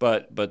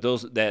 But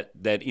those that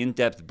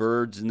in-depth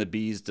birds and the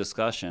bees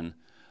discussion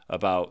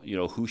about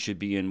who should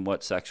be in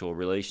what sexual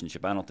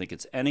relationship, I don't think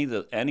it's any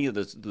of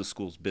the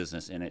school's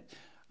business in it.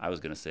 I was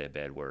going to say a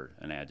bad word,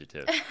 an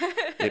adjective.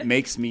 It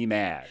makes me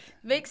mad.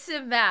 Makes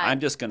him mad.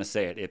 I'm just going to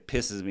say it. It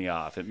pisses me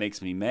off. It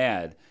makes me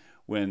mad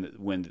when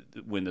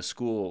the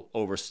school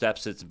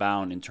oversteps its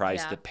bound and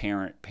tries to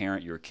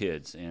parent your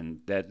kids,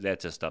 and that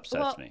just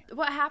upsets me.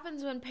 What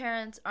happens when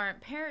parents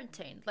aren't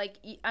parenting?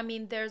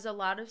 There's a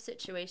lot of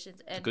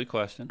situations. And good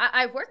question.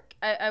 I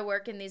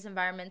work in these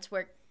environments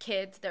where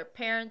their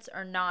parents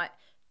are not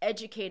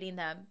educating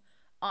them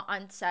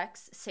on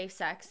sex, safe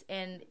sex,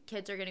 and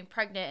kids are getting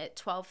pregnant at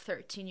 12,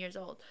 13 years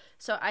old.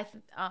 So I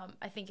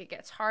think it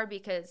gets hard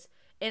because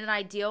in an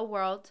ideal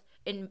world,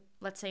 in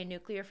let's say a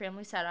nuclear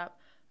family setup,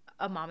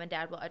 a mom and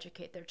dad will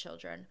educate their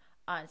children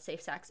on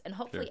safe sex and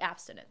hopefully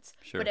abstinence.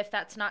 Sure. But if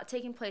that's not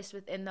taking place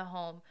within the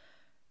home,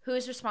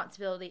 whose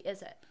responsibility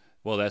is it?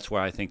 Well, that's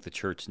where I think the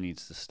church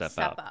needs to step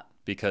up.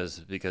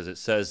 Because it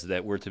says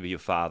that we're to be a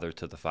father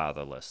to the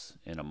fatherless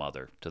and a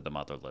mother to the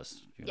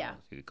motherless.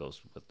 It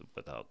goes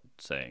without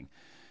saying.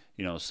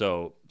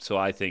 So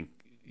I think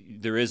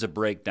there is a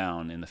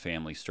breakdown in the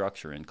family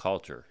structure and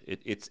culture.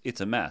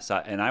 It's a mess.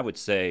 I would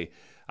say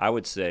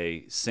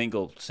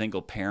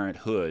single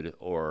parenthood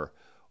or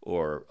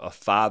a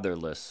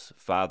fatherlessness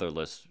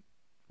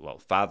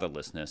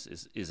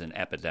is an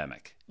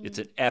epidemic. It's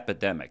an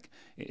epidemic,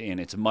 and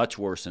it's much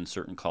worse in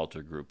certain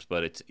culture groups,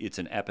 but it's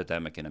an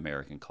epidemic in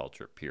American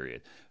culture,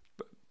 period.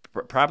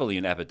 Probably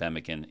an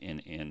epidemic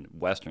in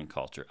Western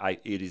culture.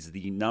 It is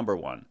the number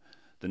one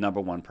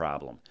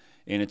problem,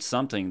 and it's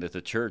something that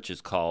the church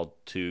is called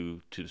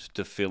to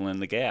fill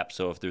in the gap.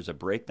 So if there's a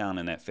breakdown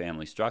in that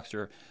family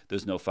structure,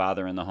 there's no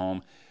father in the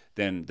home,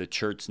 then the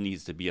church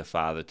needs to be a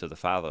father to the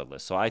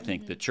fatherless. So I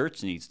think the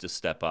church needs to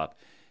step up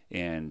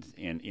and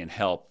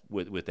help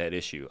with that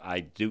issue.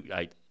 I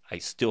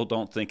still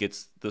don't think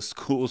it's the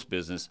school's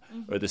business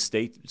or the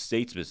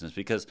state's business,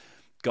 because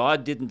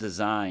God didn't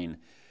design.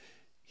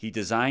 He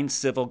designed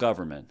civil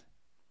government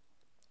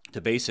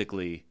to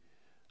basically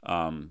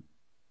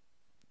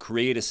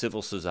create a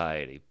civil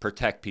society,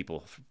 protect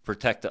people,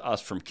 protect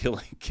us from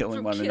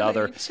killing one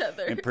another,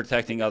 and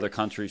protecting other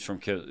countries from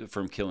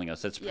killing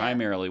us. That's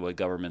primarily what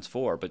government's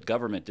for. But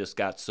government just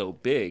got so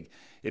big,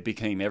 it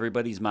became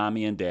everybody's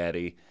mommy and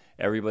daddy,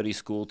 everybody's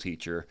school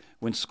teacher.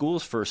 When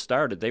schools first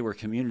started, they were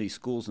community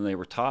schools, and they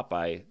were taught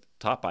by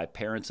taught by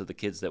parents of the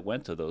kids that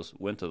went to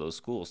those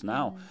schools.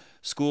 Now,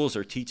 schools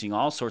are teaching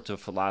all sorts of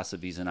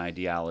philosophies and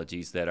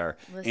ideologies that are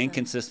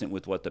inconsistent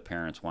with what the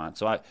parents want.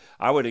 So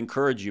I would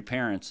encourage you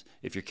parents,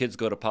 if your kids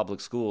go to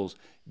public schools,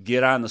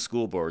 get on the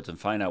school boards and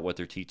find out what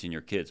they're teaching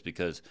your kids,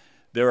 because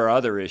there are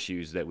other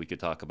issues that we could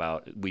talk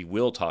about. We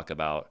will talk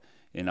about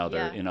in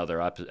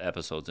other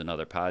episodes and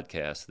other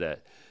podcasts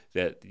that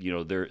you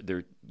know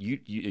they're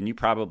you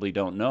probably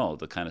don't know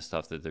the kind of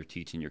stuff that they're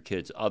teaching your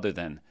kids other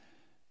than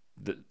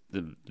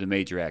the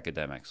major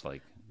academics.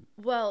 Like,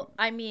 well,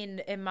 I mean,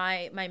 in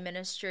my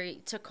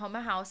ministry,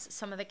 Tacoma House,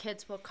 some of the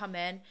kids will come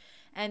in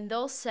and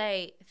they'll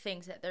say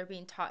things that they're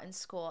being taught in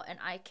school, and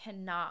I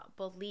cannot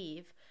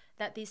believe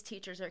that these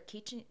teachers are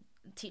teaching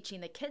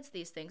the kids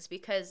these things,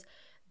 because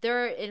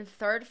they're in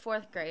 3rd,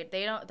 4th grade.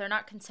 They're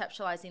not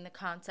conceptualizing the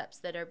concepts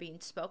that are being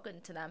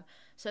spoken to them.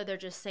 So they're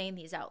just saying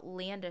these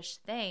outlandish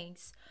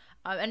things.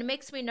 And it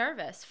makes me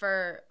nervous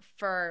for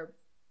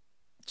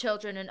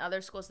children in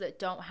other schools that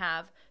don't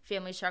have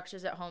family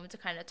structures at home to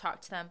kind of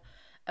talk to them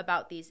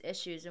about these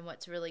issues and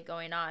what's really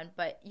going on.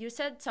 But you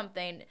said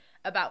something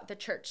about the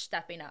church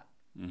stepping up.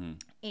 Mm-hmm.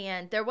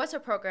 And there was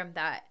a program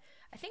that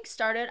I think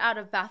started out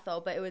of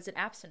Bethel, but it was an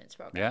abstinence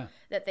program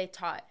that they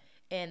taught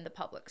in the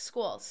public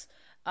schools.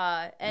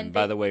 And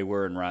by the way,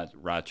 we're in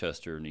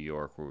Rochester, New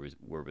York.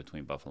 We're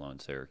between Buffalo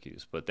and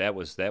Syracuse. But that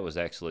was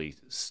actually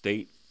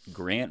state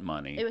grant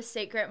money. It was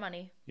state grant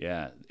money.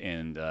 Yeah,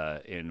 and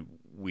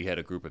we had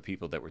a group of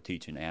people that were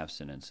teaching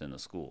abstinence in the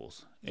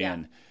schools. Yeah.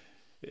 And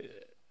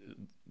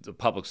the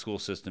public school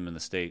system in the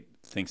state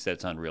thinks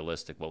that's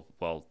unrealistic.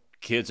 Well,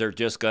 kids are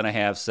just going to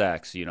have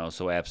sex, you know,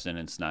 so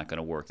abstinence is not going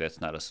to work. That's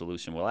not a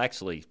solution. Well,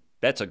 actually,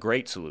 that's a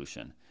great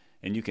solution,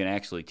 and you can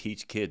actually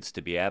teach kids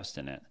to be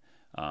abstinent.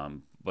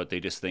 But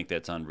they just think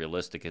that's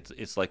unrealistic.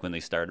 It's like when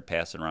they started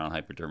passing around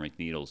hypodermic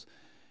needles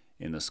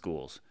in the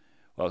schools.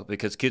 Well,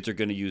 because kids are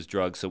going to use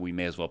drugs, so we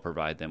may as well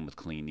provide them with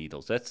clean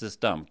needles. That's just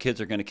dumb.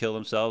 Kids are going to kill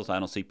themselves. I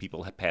don't see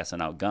people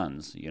passing out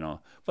guns, you know.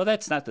 Well,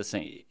 that's not the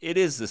same. It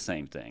is the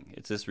same thing.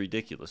 It's just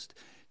ridiculous.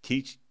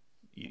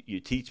 You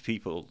teach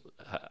people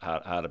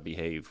how to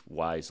behave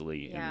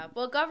wisely. Yeah,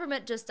 well,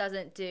 government just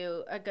doesn't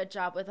do a good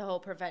job with the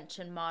whole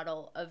prevention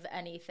model of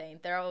anything.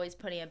 They're always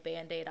putting a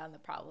Band-Aid on the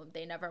problem.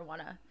 They never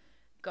want to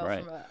go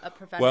from a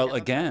preventative Well,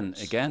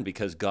 approach. again,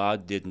 because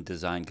God didn't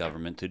design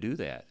government to do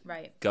that.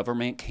 Right.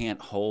 Government can't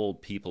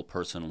hold people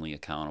personally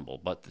accountable,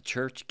 but the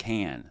church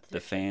can. The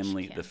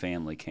family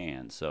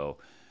can. So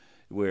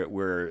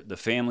where the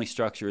family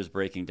structure is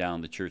breaking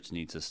down, the church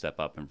needs to step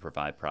up and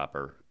provide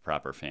proper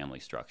family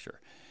structure.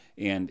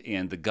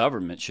 And the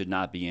government should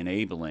not be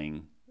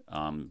enabling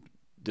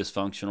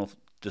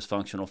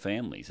dysfunctional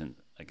families. And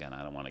again,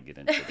 I don't want to get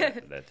into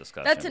that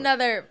discussion. That's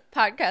another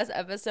podcast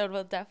episode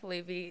we'll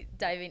definitely be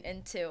diving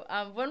into.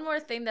 One more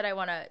thing that I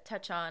want to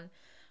touch on,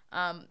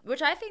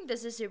 which I think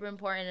this is super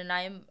important, and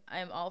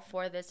I'm all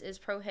for this, is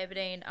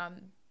prohibiting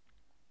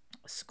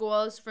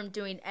schools from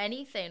doing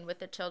anything with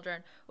the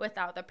children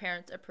without the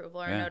parent's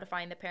approval or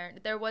notifying the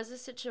parent. There was a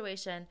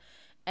situation,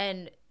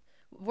 and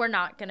we're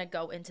not going to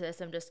go into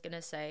this, I'm just going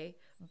to say,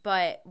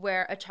 but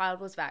where a child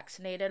was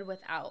vaccinated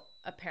without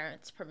a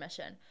parent's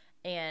permission.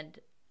 And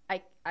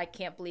I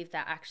can't believe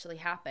that actually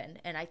happened.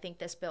 And I think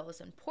this bill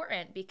is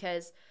important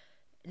because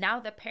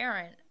now the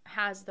parent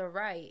has the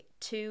right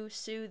to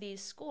sue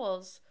these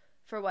schools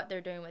for what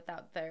they're doing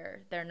without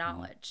their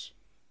knowledge.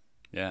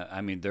 Yeah,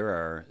 I mean,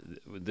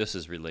 this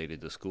is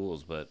related to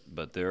schools,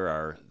 but there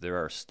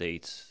are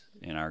states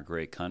in our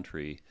great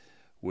country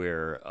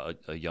where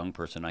a young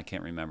person, I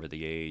can't remember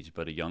the age,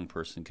 but a young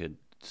person could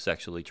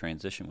sexually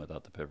transition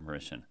without the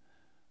permission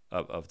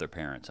of their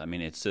parents. I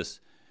mean, it's just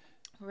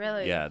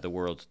really, yeah, the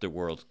world's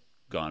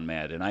gone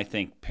mad, and I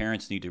think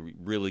parents need to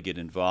really get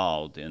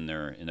involved in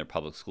their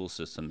public school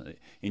system.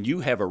 And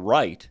you have a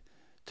right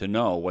to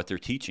know what they're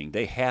teaching.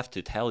 They have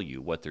to tell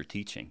you what they're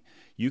teaching.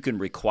 You can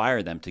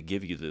require them to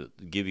give you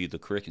the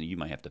curriculum. You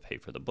might have to pay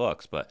for the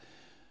books, but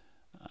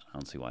I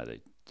don't see why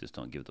they just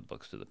don't give the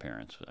books to the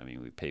parents. I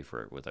mean, we pay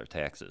for it with our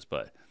taxes,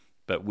 but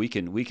we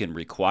can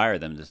require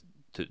them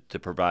to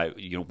provide.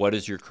 You know, what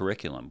is your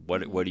curriculum?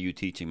 What are you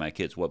teaching my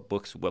kids? What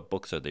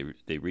books are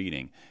they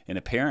reading? And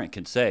a parent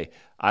can say,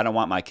 I don't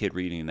want my kid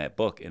reading that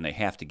book, and they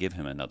have to give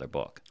him another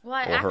book. Well,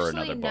 I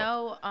actually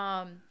know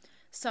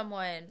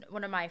someone,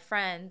 one of my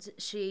friends.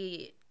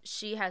 She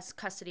has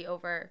custody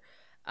over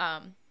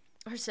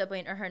her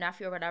sibling or her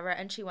nephew or whatever,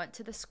 and she went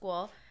to the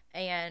school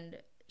and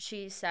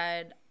she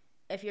said,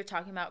 if you're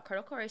talking about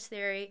critical race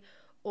theory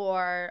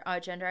or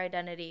gender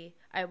identity,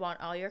 I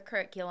want all your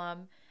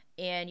curriculum,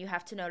 and you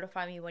have to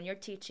notify me when you're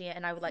teaching it,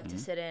 and I would like to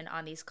sit in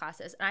on these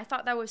classes. And I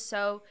thought that was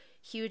so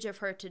huge of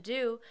her to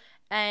do.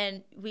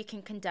 And we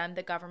can condemn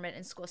the government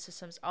and school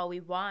systems all we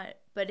want,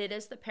 but it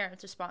is the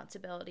parent's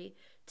responsibility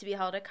to be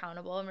held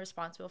accountable and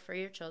responsible for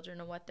your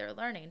children and what they're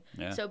learning.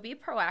 Yeah. So be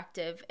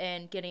proactive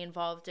in getting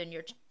involved in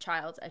your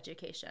child's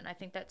education. I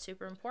think that's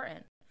super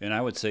important. And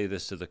I would say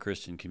this to the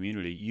Christian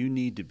community: you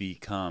need to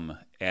become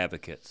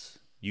advocates.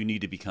 You need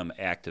to become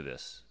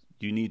activists.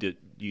 You need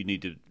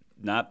to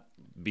not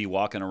be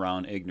walking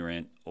around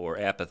ignorant or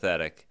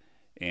apathetic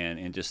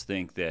and just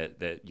think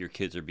that your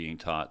kids are being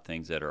taught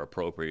things that are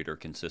appropriate or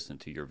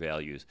consistent to your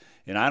values.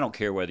 And I don't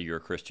care whether you're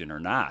a Christian or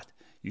not.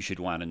 You should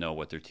want to know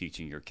what they're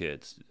teaching your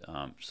kids.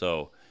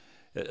 So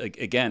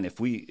again, if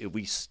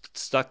we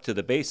stuck to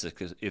the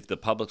basics, if the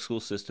public school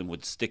system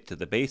would stick to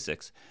the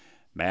basics,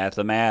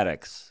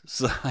 mathematics,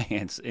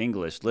 science,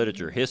 English,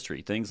 literature,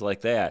 history, things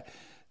like that,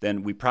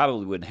 then we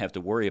probably wouldn't have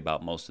to worry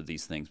about most of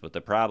these things. But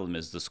the problem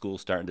is the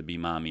school's starting to be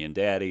mommy and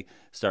daddy,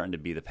 starting to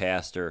be the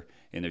pastor,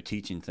 and they're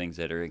teaching things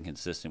that are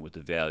inconsistent with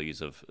the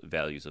values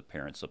of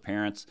parents. So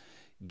parents,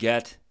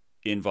 get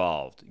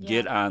involved. Yeah.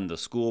 Get on the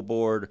school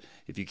board.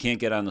 If you can't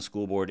get on the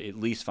school board, at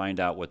least find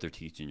out what they're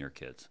teaching your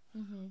kids.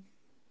 Mm-hmm.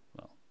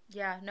 Well.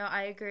 Yeah, no,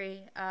 I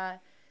agree.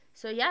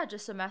 So yeah,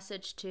 just a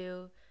message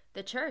to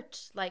the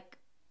church, like,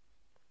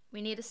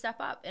 we need to step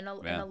up in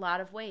a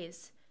lot of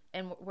ways,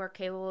 and we're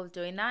capable of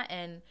doing that.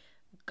 And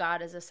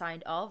God has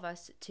assigned all of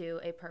us to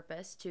a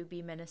purpose to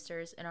be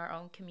ministers in our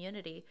own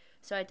community.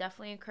 So I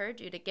definitely encourage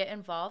you to get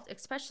involved,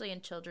 especially in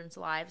children's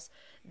lives.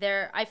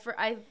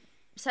 I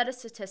said a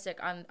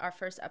statistic on our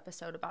first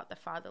episode about the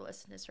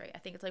fatherlessness rate. I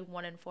think it's like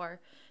 1 in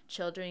 4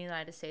 children in the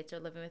United States are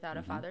living without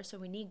a father. So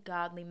we need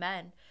godly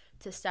men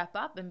to step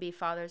up and be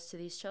fathers to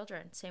these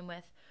children. Same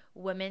with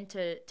women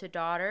to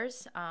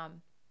daughters.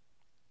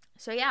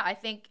 So yeah, I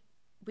think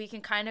we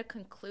can kind of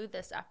conclude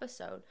this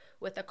episode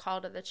with a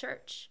call to the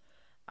church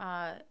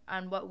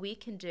on what we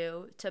can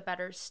do to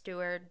better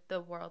steward the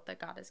world that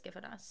God has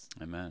given us.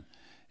 Amen.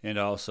 And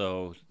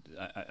also,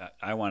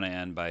 I want to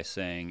end by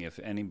saying, if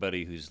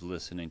anybody who's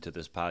listening to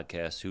this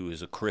podcast who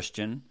is a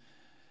Christian,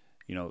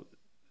 you know,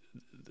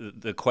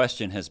 the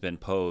question has been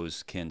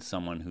posed, can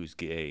someone who's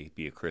gay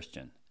be a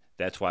Christian?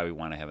 That's why we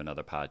want to have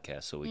another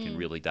podcast, so we can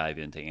really dive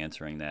into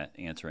answering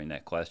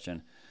that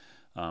question.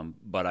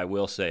 But I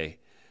will say,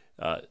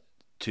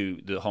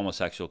 to the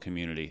homosexual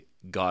community,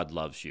 God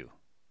loves you.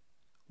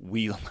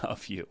 We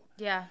love you.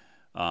 Yeah.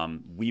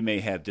 We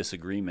may have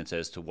disagreements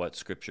as to what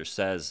Scripture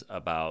says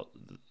about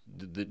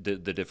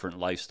the different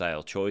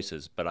lifestyle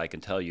choices, but I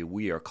can tell you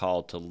we are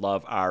called to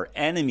love our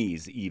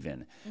enemies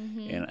even.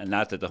 And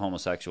not that the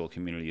homosexual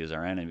community is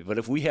our enemy, but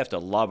if we have to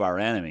love our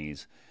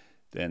enemies,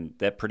 then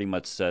that pretty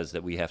much says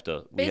that we have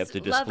to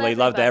display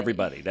love to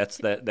everybody. That's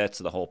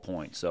the whole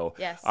point. So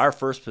yes. Our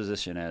first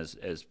position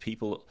as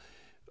people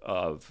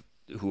of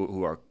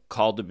who are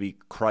called to be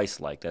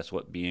Christ-like, that's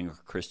what being a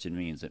Christian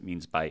means. It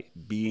means by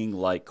being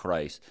like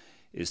Christ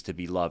is to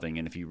be loving.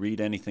 And if you read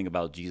anything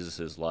about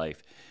Jesus'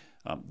 life,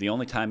 the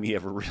only time he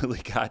ever really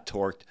got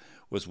torqued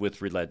was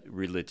with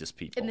religious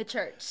people. In the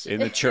church. In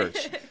the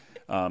church.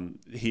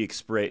 He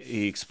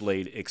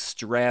displayed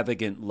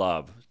extravagant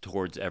love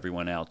towards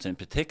everyone else, and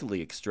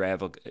particularly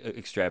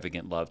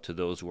extravagant love to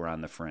those who were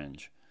on the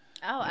fringe.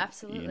 Oh,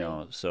 absolutely. You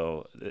know,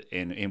 so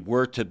and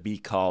we're to be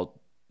called.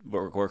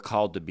 We're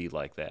called to be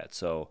like that.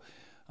 So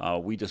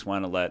we just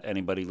want to let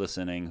anybody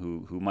listening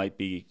who might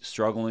be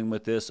struggling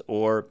with this,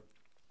 or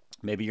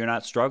maybe you're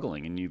not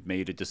struggling and you've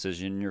made a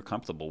decision and you're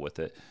comfortable with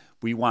it.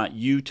 We want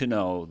you to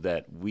know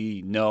that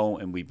we know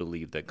and we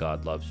believe that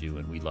God loves you,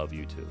 and we love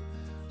you too.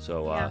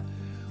 So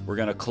we're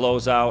going to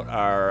close out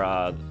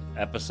our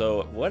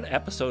episode. What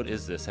episode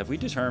is this? Have we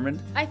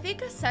determined? I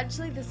think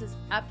essentially this is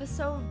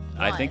episode 1.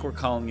 I think we're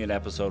calling it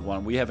episode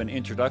 1. We have an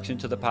introduction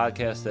to the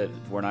podcast that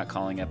we're not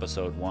calling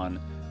episode 1.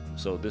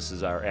 So this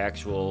is our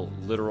actual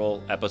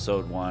literal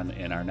episode 1,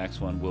 and our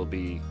next one will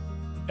be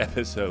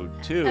episode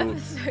 2.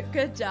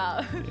 Good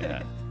job.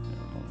 Yeah,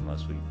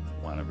 unless we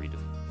want to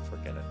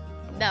forget it.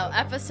 No,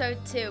 episode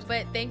 2.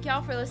 But thank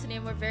y'all for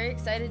listening. We're very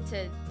excited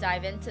to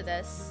dive into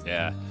this.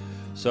 Yeah.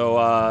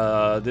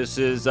 So this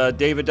is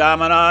David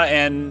Domina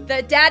and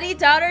the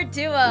Daddy-Daughter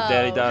Duo. The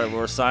Daddy-Daughter.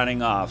 We're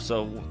signing off.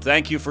 So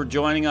thank you for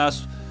joining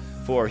us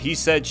for He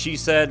Said, She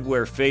Said,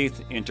 where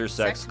faith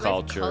intersects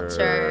culture.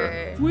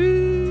 Culture.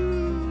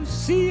 Woo!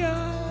 See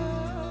ya!